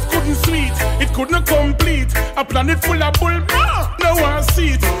 Life couldn't sweet, it couldn't complete. A planet full of bull, no one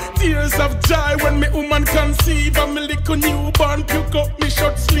see it. Tears of joy when me woman conceive. And me little newborn pick up me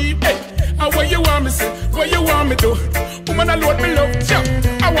short sleep. Hey, and what you want me say, what you want me do? Woman alone me love you,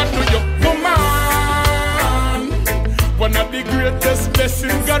 I want to you. Woman, one of the greatest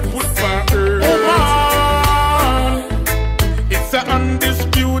blessings God put for earth. Woman, it's an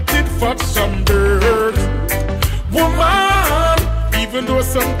undisputed fact from birth. Woman, even though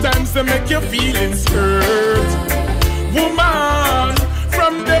sometimes they make your feelings hurt. Woman,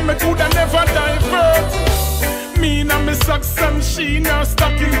 from them it could have never divert. Me and me socks and she now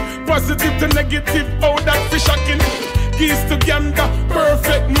stocking. Positive to negative, oh that fi shocking. Geese to gander,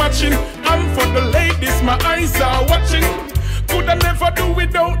 perfect matching. And for the ladies my eyes are watching. Coulda never do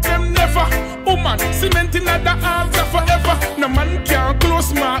without them, never. Woman, cementing at the altar forever. No man can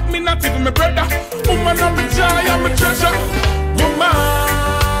close mark me, not even my brother. Woman, I'm a joy, I'm a treasure.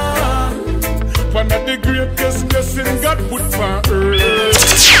 Woman, one of the greatest blessings God put for earth.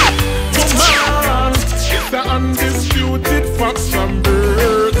 Woman, it's the undisputed facts from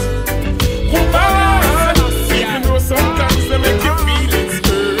birth. Woman, even though sometimes they make you feelings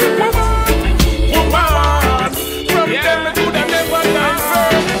hurt. Woman, from them it could have never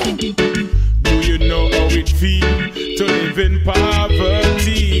divert. Do you know how it feels to live in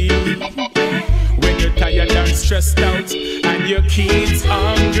poverty? When you're tired and stressed out and your kids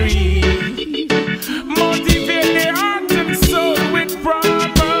hungry. Motivate their heart and soul with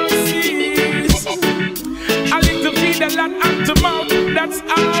promises. A little feed, a lot hand to mouth, that's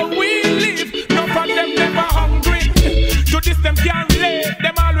how we live. No for them never hungry. To this them can't relate.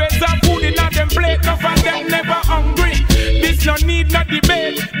 Them always have food in them plate. No for them never hungry. This no need no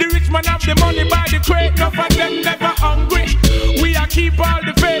debate. The rich man have the money by the crate. No for them never hungry. We are keep all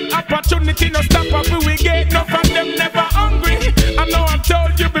the faith. Opportunity no stop up we get. No for them never hungry. I know I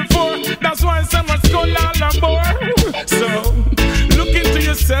told you before. That's why someone's called all on board. So look into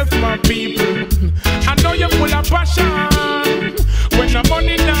yourself, my people. I know you're full of passion. When the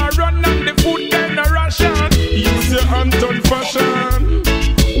money now run and the food then the ration, use your hand on fashion.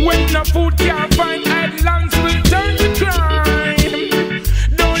 When the food can't find, islands will turn to crime.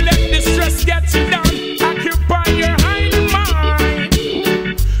 Don't let the stress get you down. Occupy your hind mind.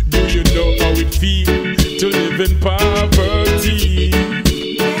 Do you know how it feels to live in poverty?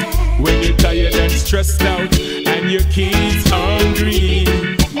 When you're tired and stressed out and your kids hungry.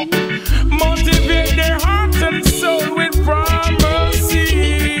 Motivate their heart and soul with promises.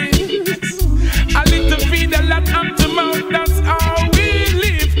 A little feed, a lot hand to mouth, that's how we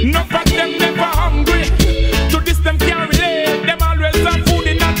live. No for them never hungry. To this them can't relate. Them always have food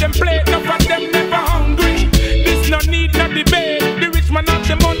in them plate. No for them never hungry. This no need no debate. The rich man have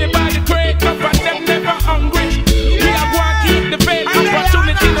the money by the crate. No for them never hungry. We are going to keep the faith.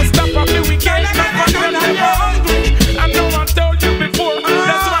 Opportunity to stop up the weekend. No for them never hungry. I know I told you before.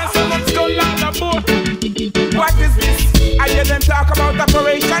 That's why someone's called all aboard. What is this? I hear them talk about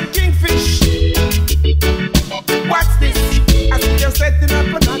Operation Kingfish. What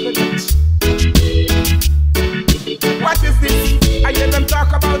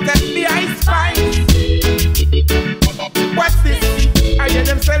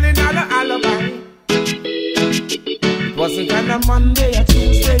a Monday, a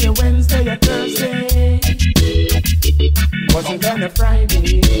Tuesday, a Wednesday, a Thursday. Wasn't on a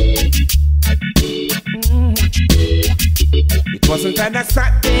Friday. It wasn't on a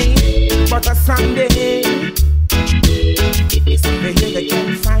Saturday, but a Sunday. It's in the hill they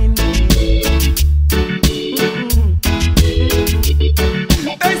can't find me.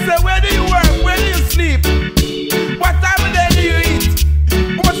 They say, where do you work? Where do you sleep? What time of day do you eat?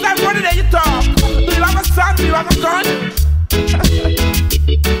 What time of day you talk? Do you have a son? Do you have a gun?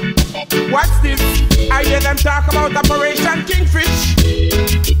 What's this? I hear them talk about Operation Kingfish.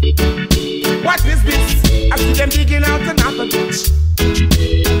 What is this? I see them digging out another ditch.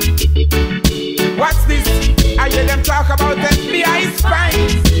 What's this? I hear them talk about FBI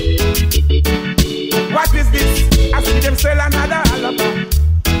spies. What is this? I see them sell another alibi.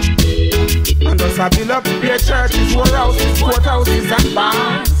 And thus I build up their churches, warehouses, courthouses and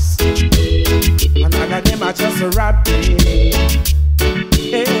bars. And all of them are just rapping.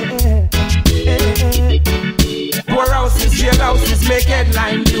 Warehouses, jailhouses make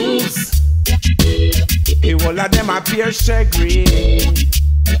headline news. All of them appear shaggy.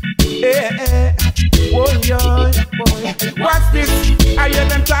 Oh, yeah, boy. What's this? I hear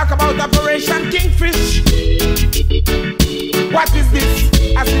them talk about Operation Kingfish. What is this?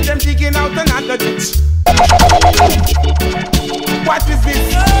 I see them digging out another ditch. What is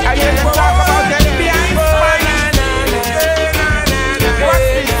this? I hear them talk about the FBI spies. What's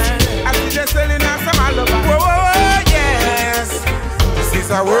this? I see them selling out some alibi. Yes. This is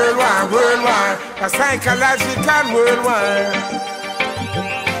a worldwide, a psychological worldwide.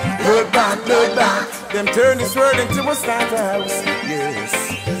 Look back. Them turn this world into a slaughterhouse. Yes.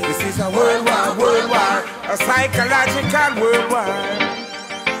 This is a worldwide, a psychological worldwide.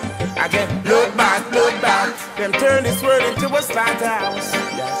 Again, look back. Them turn this world into a slaughterhouse.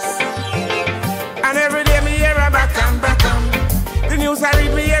 Yes. And every day me hear a black and. The news I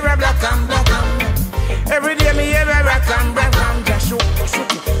read me hear a black and. Every day me hear a black and. Just shook.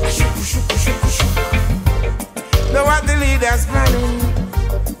 Know what the leaders planning.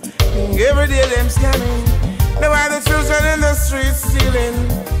 Every day them scamming. Know why the children in the streets stealing.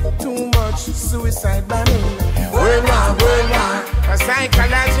 Too much suicide bombing. Worldwide, a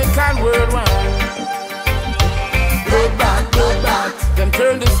psychological worldwide. Look back. Them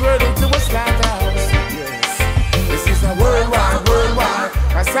turn this world into a slaughterhouse. Yes. This is a worldwide,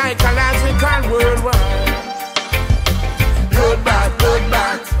 a psychological worldwide. Look back.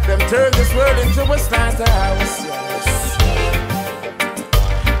 Them turn this world into a slaughterhouse. Yes.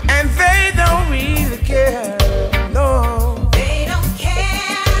 And they don't really care. No, they don't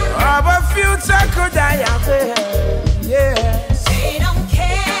care. Our future could die out there. Yes, they don't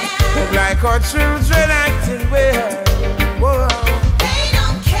care. Like our children acting weird. Whoa, they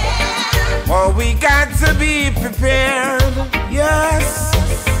don't care. Oh, we got to be prepared. Yes,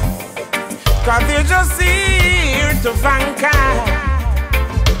 'cause they're just here to vanquish.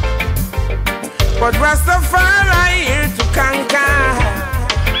 But Rastafari here to conquer.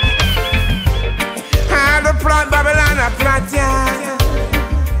 And the plot Babylon a plot, yeah.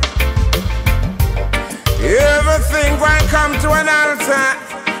 Everything will come to an altar.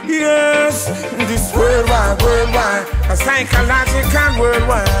 Yes, this worldwide, a psychological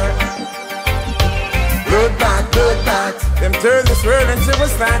worldwide. Look back. Them turn this world into a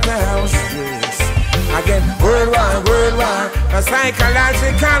slaughterhouse. Yes. Again, worldwide, a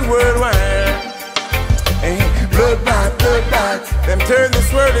psychological worldwide. Look back. Them turn this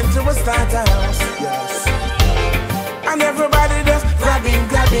world into a slaughterhouse. Yes. And everybody just grabbing.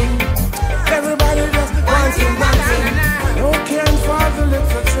 Everybody just wanting. No caring for the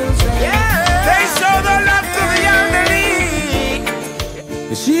little children. Yeah. They show the love to the elderly.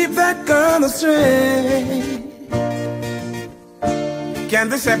 The sheep that gone astray. Can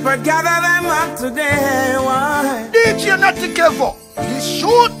the shepherd gather them up today? Why? DJ Natty Kevo, the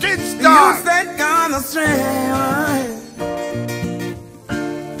shooting star. You said gone astray. Why?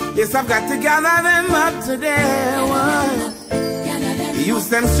 Yes, I've got to gather them up today. Why? Use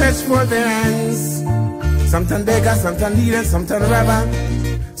them stretch for their hands. Some turn beggar, some turn leader, some turn robber.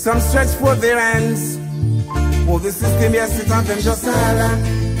 Some stretch for their hands. Oh, the system, yes, it on them just holler.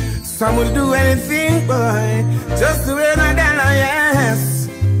 Some will do anything, boy, just to earn a dollar, yes.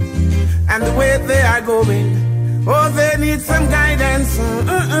 And the way they are going, oh, they need some guidance.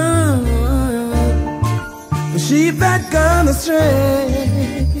 The sheep that gone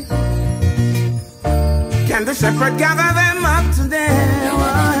astray. Can the shepherd gather them up today?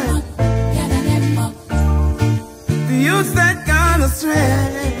 Gather them up. The youth that gone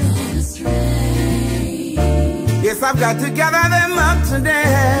astray. Yes, I've got to gather them up today.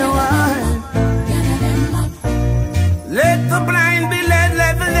 Gather them up. Let the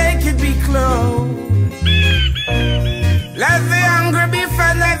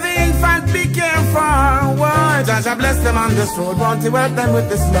Jah bless them on this road. Won't He help them with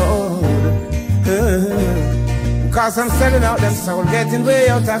this load? Cause I'm selling out them soul, getting way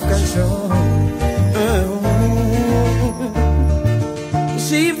out of control.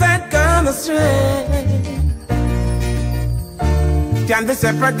 Sheep that gone astray can the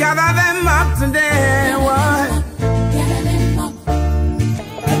shepherd gather them up today? Why?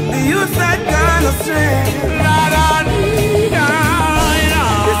 The youth that gone astray,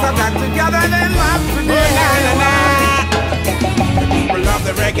 this I got to gather them up today. People love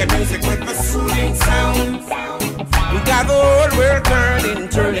the reggae music with the soothing sound. We got the whole world turning,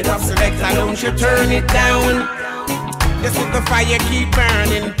 turn it up, selector, don't you turn it down. Just let the fire keep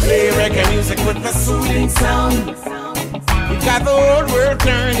burning, play reggae music with the soothing sound. We got the whole world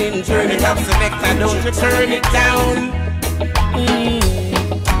turning, turn it up, selector, don't you turn it down.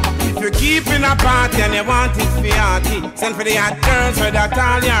 If you're keeping a party and you want it for hearty, send for the hot girls with that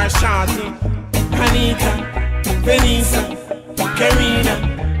all your shorty. Anita, Vanessa, Karina,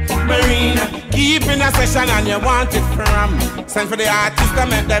 Marina, keeping a session and you want it from. Send for the artists to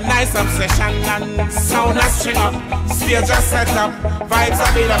make them nice obsession and sound a string up, stage a set up, vibes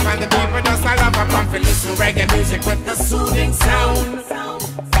a build up and the people just a love a come for listen reggae music with the soothing sound.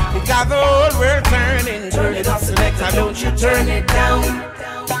 We got the whole world turning, turn it up, selector, don't you turn it down.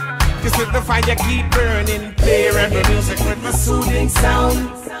 Just let the fire keep burning, play reggae music with the soothing sound.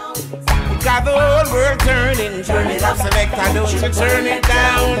 We got the whole world turning, turn it up, selector, don't you turn it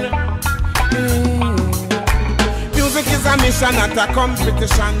down. Music is a mission, not a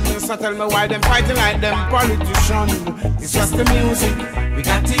competition. So tell me why them fighting like them politicians. It's just the music, we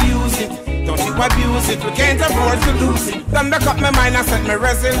got to use it. Don't you abuse it, we can't afford to lose it. Done back up my mind, I set my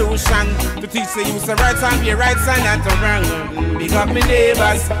resolution to teach the youth the right and be right side and to wrong. Big up my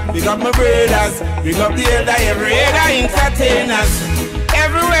neighbors, big up my brothers, big up the elder, every elder entertainers.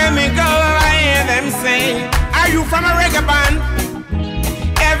 Everywhere me go, I hear them say, are you from a reggae band?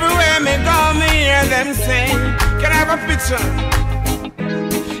 Everywhere me go, me hear them say, can I have a picture?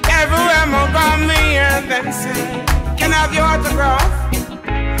 Everywhere me go, me hear them say, can I have your autograph?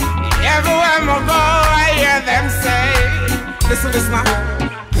 Everywhere me go, I hear them say, listen, listen,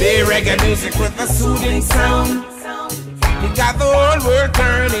 play reggae music with a soothing sound. We got the whole world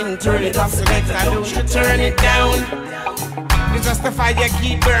turning, turn it up, selector, don't you turn it down. It's just the fire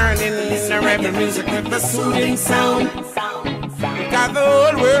keep burning, the rebel music with a soothing sound. We got the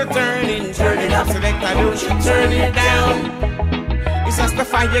whole world turning, turn it up, selector, don't you turn it down. It's just the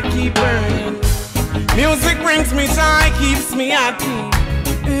fire keep burning. Music brings me joy, keeps me happy.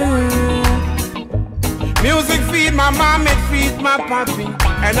 Music feed my mom, it feed my puppy,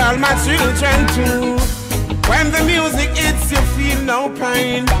 and all my children too. When the music hits, you feel no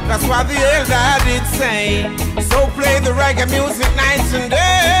pain. That's what the elder did say. So play the reggae music night and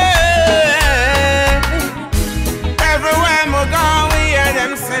day. Everywhere we go, we hear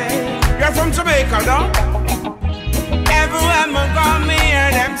them say, you're from Jamaica, no? Everywhere we go, we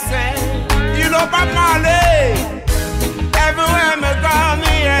hear them say, you know Bob Marley. Everywhere we go,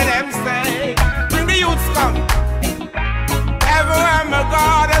 we hear them say, bring the youths come. Everywhere we go,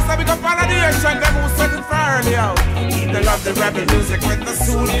 there's a big up on the nation, them who set it for early out. They love the rebel music with the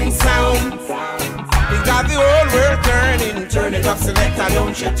soothing sound. We got the whole world turning, turn it up, selector,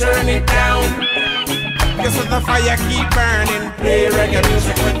 don't you turn it down. Just let the fire keep burning, play reggae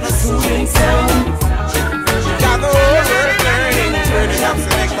music with the soothing sound. We got the whole world turning, turn it up,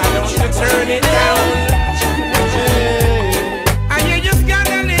 selector, don't you turn it down. And you just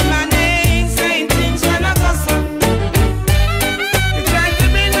gotta live my name, saying things when I go so. You try to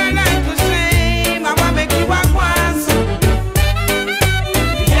bring my life to shame, I wanna make you walk once.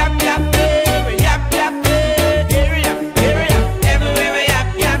 Yap, yap, baby, yap, yap, baby, area, area, everywhere we yap,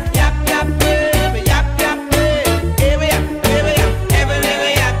 yap, yap, yap, baby, yap, yap, baby, area, area, everywhere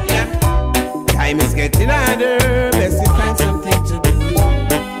we yap, yap. Time is getting harder, best you find something to do.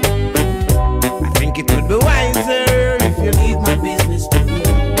 I think it would be wiser if you leave my business too.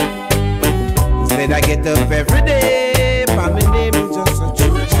 Instead I get up every day, but my name is just a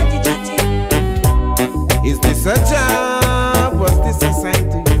joke. Is this a job? Was this a sign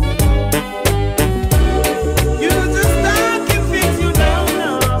to you? You just talking things you don't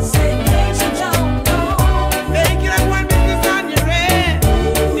know. Saying things you don't know. Make it like one business on your head.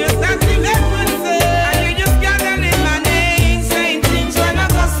 You're starting left and say, and you just gotta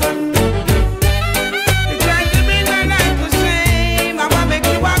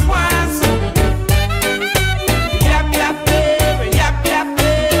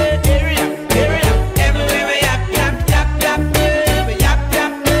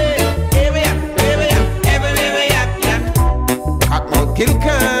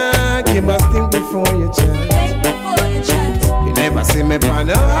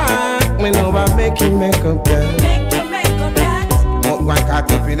back, me know I make you make up that. Not one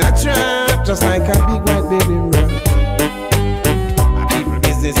caught up in a trap, just like a big white baby rat. A people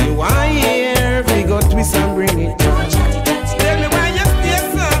business you want here, we go twist and bring it down. Tell me why you stay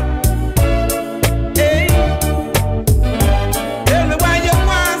so. Hey, tell me why you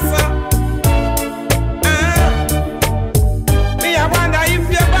want so. Me I wonder if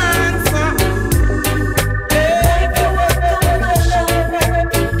you want so.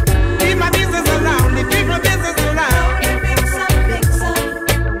 Leave my business alone, leave people business alone.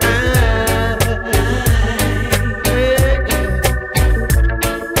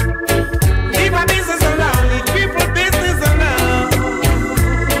 Leave my business alone, leave people business alone.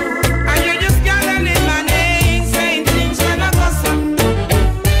 And you just gotta leave my name, saying things when I go so.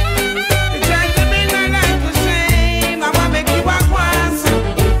 You try to bring my life to shame, I wanna make you walk once.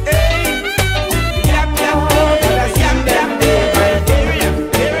 Hey, yap yap, that's yap yap, that's yap yap,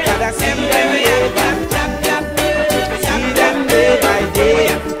 see them day by day,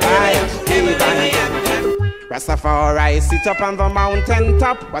 Rastafari sit up on the mountain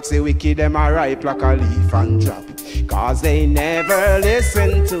top. Watch the wicked them a ripe like a leaf and drop. Cause they never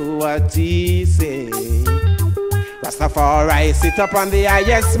listen to what he say. Rastafari sit up on the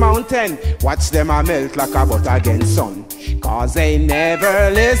highest mountain. Watch them a melt like a butter against sun. Cause they never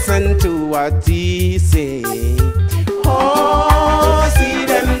listen to what he say. Oh, see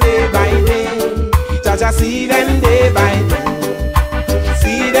them day by day. Jaja see them day by day.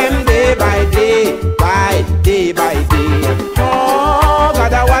 See them day by day, by day by day. Oh,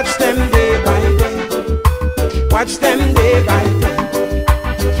 gotta watch them day by day. Watch them day by day.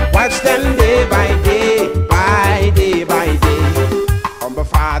 Watch them day by day, by day by day. Humble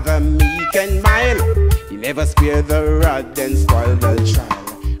Father, meek and mild, he never spare the rod and spoil the child.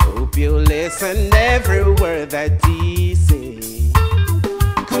 Hope you listen every word that he say.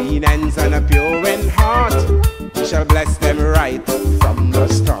 Clean hands and a pure in heart, he shall bless them right from the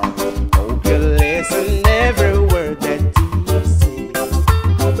start. Hope you listen every word that he say.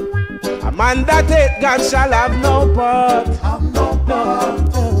 A man that hate God shall have no part.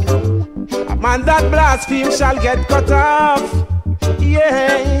 A man that blaspheme shall get cut off.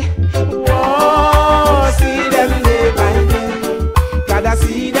 Yeah. Whoa, see them day by day. Gotta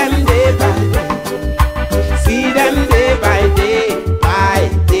see them day by day. See them day by day. By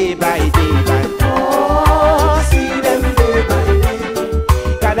day by day by day. Oh, see them day by day.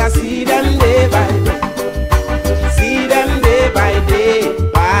 Gotta see them day by day. See them day by day.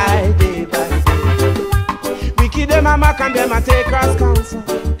 By day by day. Wicked them a mock and them a take us counsel.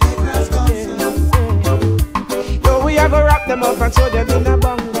 Yo, we a go wrap them up and throw them in a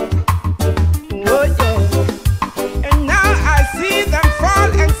bungle. Oh yeah. And now I see them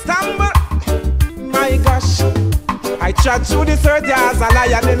fall and stumble. My gosh, I trot through the 30 as a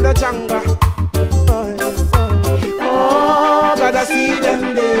lion in the jungle. Oh, gotta see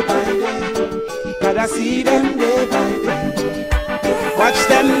them day by day. Gotta see them day by day. Watch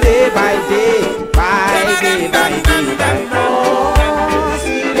them day by day. By day by day. Oh,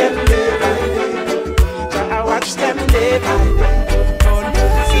 see them day by day. Gotta watch them day by day.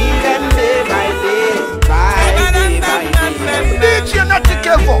 See them day by day. By day by day. DJ Natty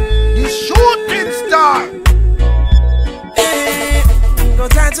Kevo, the shooting star. Go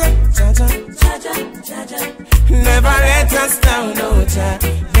cha-cha, cha-cha, cha-cha. Never let us down, no cha.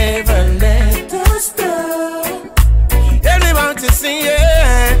 Never let us down. Everyone to sing,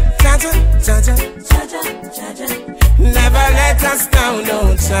 yeah. Cha-cha, cha-cha, cha-cha. Never let us down,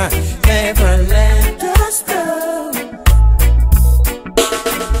 no cha. Never let us down.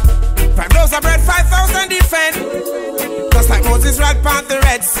 5 loaves of bread, 5,000 defend. Just like Moses right past the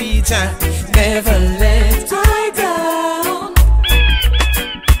Red Sea, cha. Never let I down.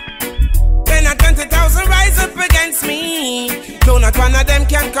 20,000 rise up against me. Though not one of them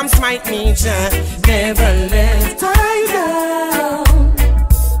can come smite me, ja. Never let I down.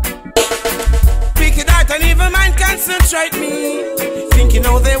 Wicked heart and evil mind concentrate me. Thinking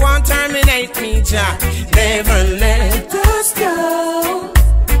how they won't terminate me, ja. Never let us down.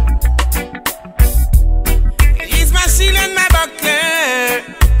 He's my shield and my buckler.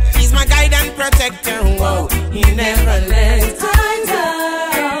 He's my guide and protector. Whoa, he never let I down.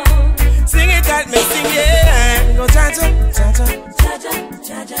 Let me sing, yeah. Go cha-cha, cha-cha, cha-cha,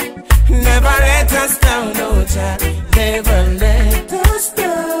 cha-cha. Never let us down, no cha. Never let us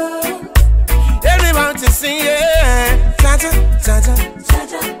down. Everyone to sing, yeah. Cha-cha, cha-cha,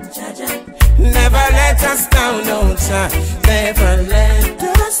 cha-cha, cha-cha. Never let us down, no cha. Never let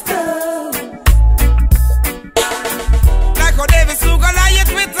us down. Like how David slew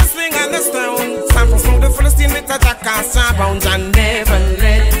Goliath with the sling and the stone. Sample slew the Philistine with the jackal bounds and never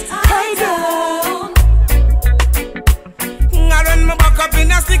let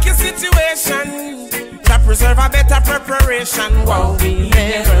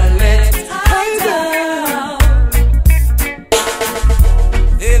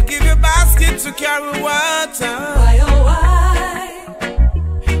carry water. Why, oh, why?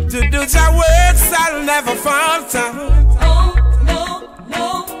 To do your works, I'll never falter. Oh, no, no.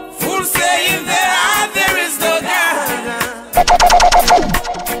 Fools saying there is no God.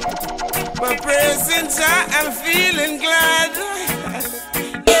 But praising Jah, I'm feeling glad.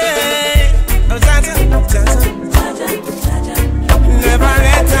 Yeah. Oh, Jah, never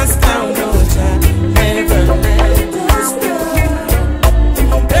let us down, no Jah. Never let us down.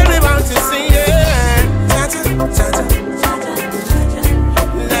 Everyone to sing, yeah. Jah,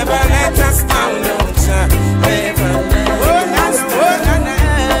 never let us down, no Jah. Never let us down.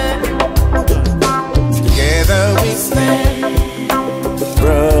 Together we stand,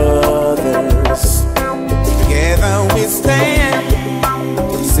 brothers. Together we stand,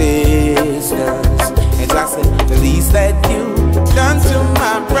 sisters. And just the least that you done to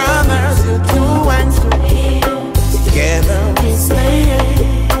my brothers, you do unto him. Together we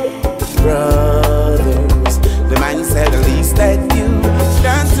stand, brothers. The man said the least that you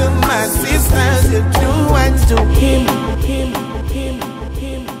done to my sisters, you do unto him.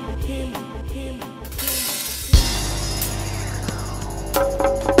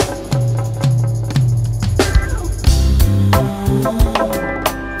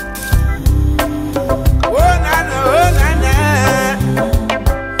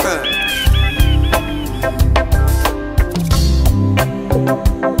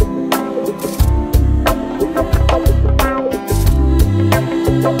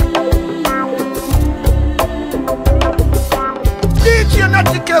 DJ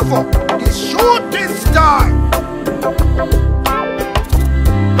Natty Kevo, the shooting star.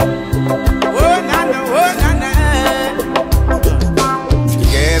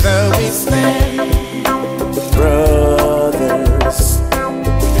 Together we stand, brothers.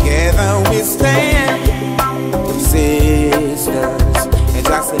 Together we stand, sisters. And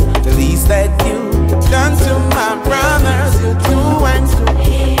just the least that you done to my brothers, you do unto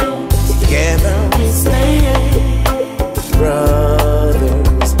him. Together we stand,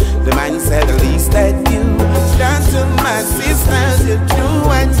 brothers. The man said the least that you done to my sisters, you do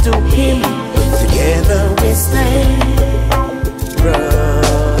unto him. Together we stand, brothers.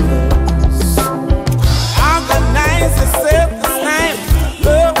 Organize yourself this time.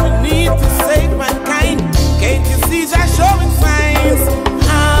 Love we need to save mankind. Can't you see just showing signs?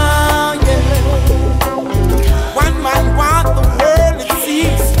 Oh yeah. One man want the world it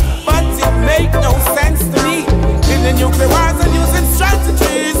seems, but it make no sense to me. In the nuclear wars and using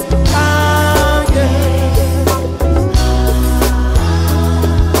strategies. Oh yeah.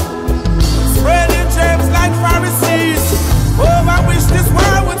 Spreading germs like Pharisees. Oh, I wish this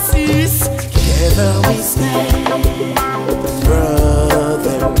war would cease. Together we stand,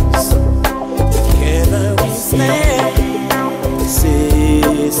 brothers. Together we stand,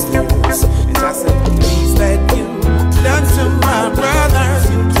 sisters. And just the least that you done to my brothers,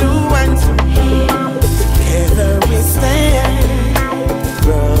 you do unto him. Together we stand,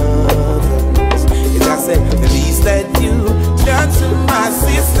 brothers. And just the least that you done to my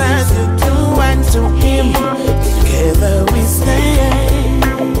sisters, you do unto him. Together we stand,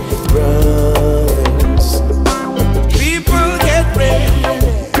 brothers. People get ready,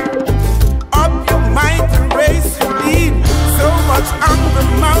 up your mind and raise your need. So much hunger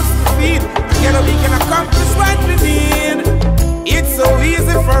mouths to feed. Together we can accomplish what we need. It's so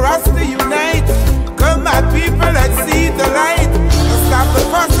easy for us to unite. Come my people, let's see the light. Stop the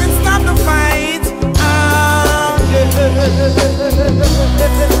fuss and stop the fight. Oh, yeah.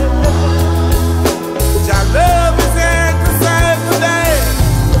 Your love is here to save the day.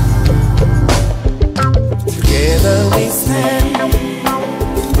 Together we stand,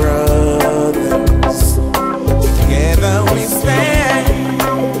 brothers. Together we stand,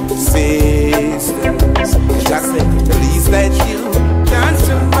 sisters. Just the least that you done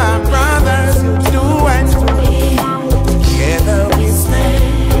to my brothers, you do unto him. Together we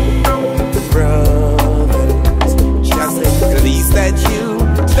stand, brothers. Just the least that you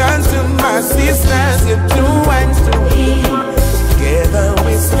done to my sisters, you do unto him. Together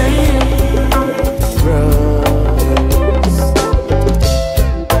we stand, brothers.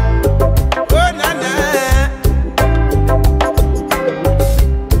 Oh, na, na.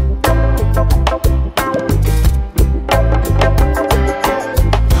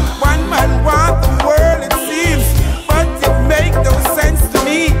 One man want the world it seems, but it make no sense to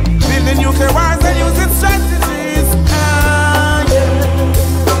me. Building nuclear wars and using strategies. Ah, yeah.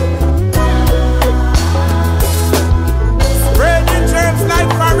 Spreading germs like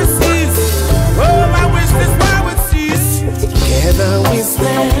Pharisees. Oh, I wish this war would cease. Together we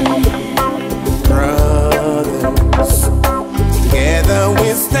stand, brothers. Together we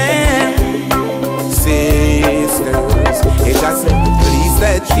stand,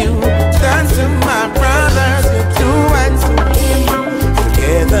 that you done to my brothers, you do unto me.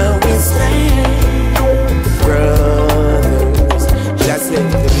 Together we stand, brothers. Just say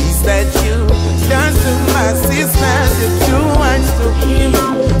the least that you done to my sisters, you do unto me.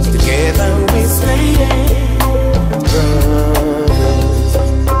 Together we stand, brothers.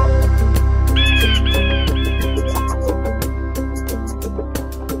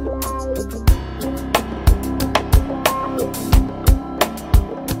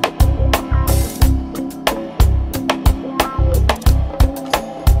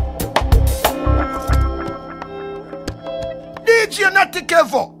 DJ Natty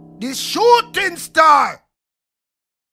Kevo, the shooting star.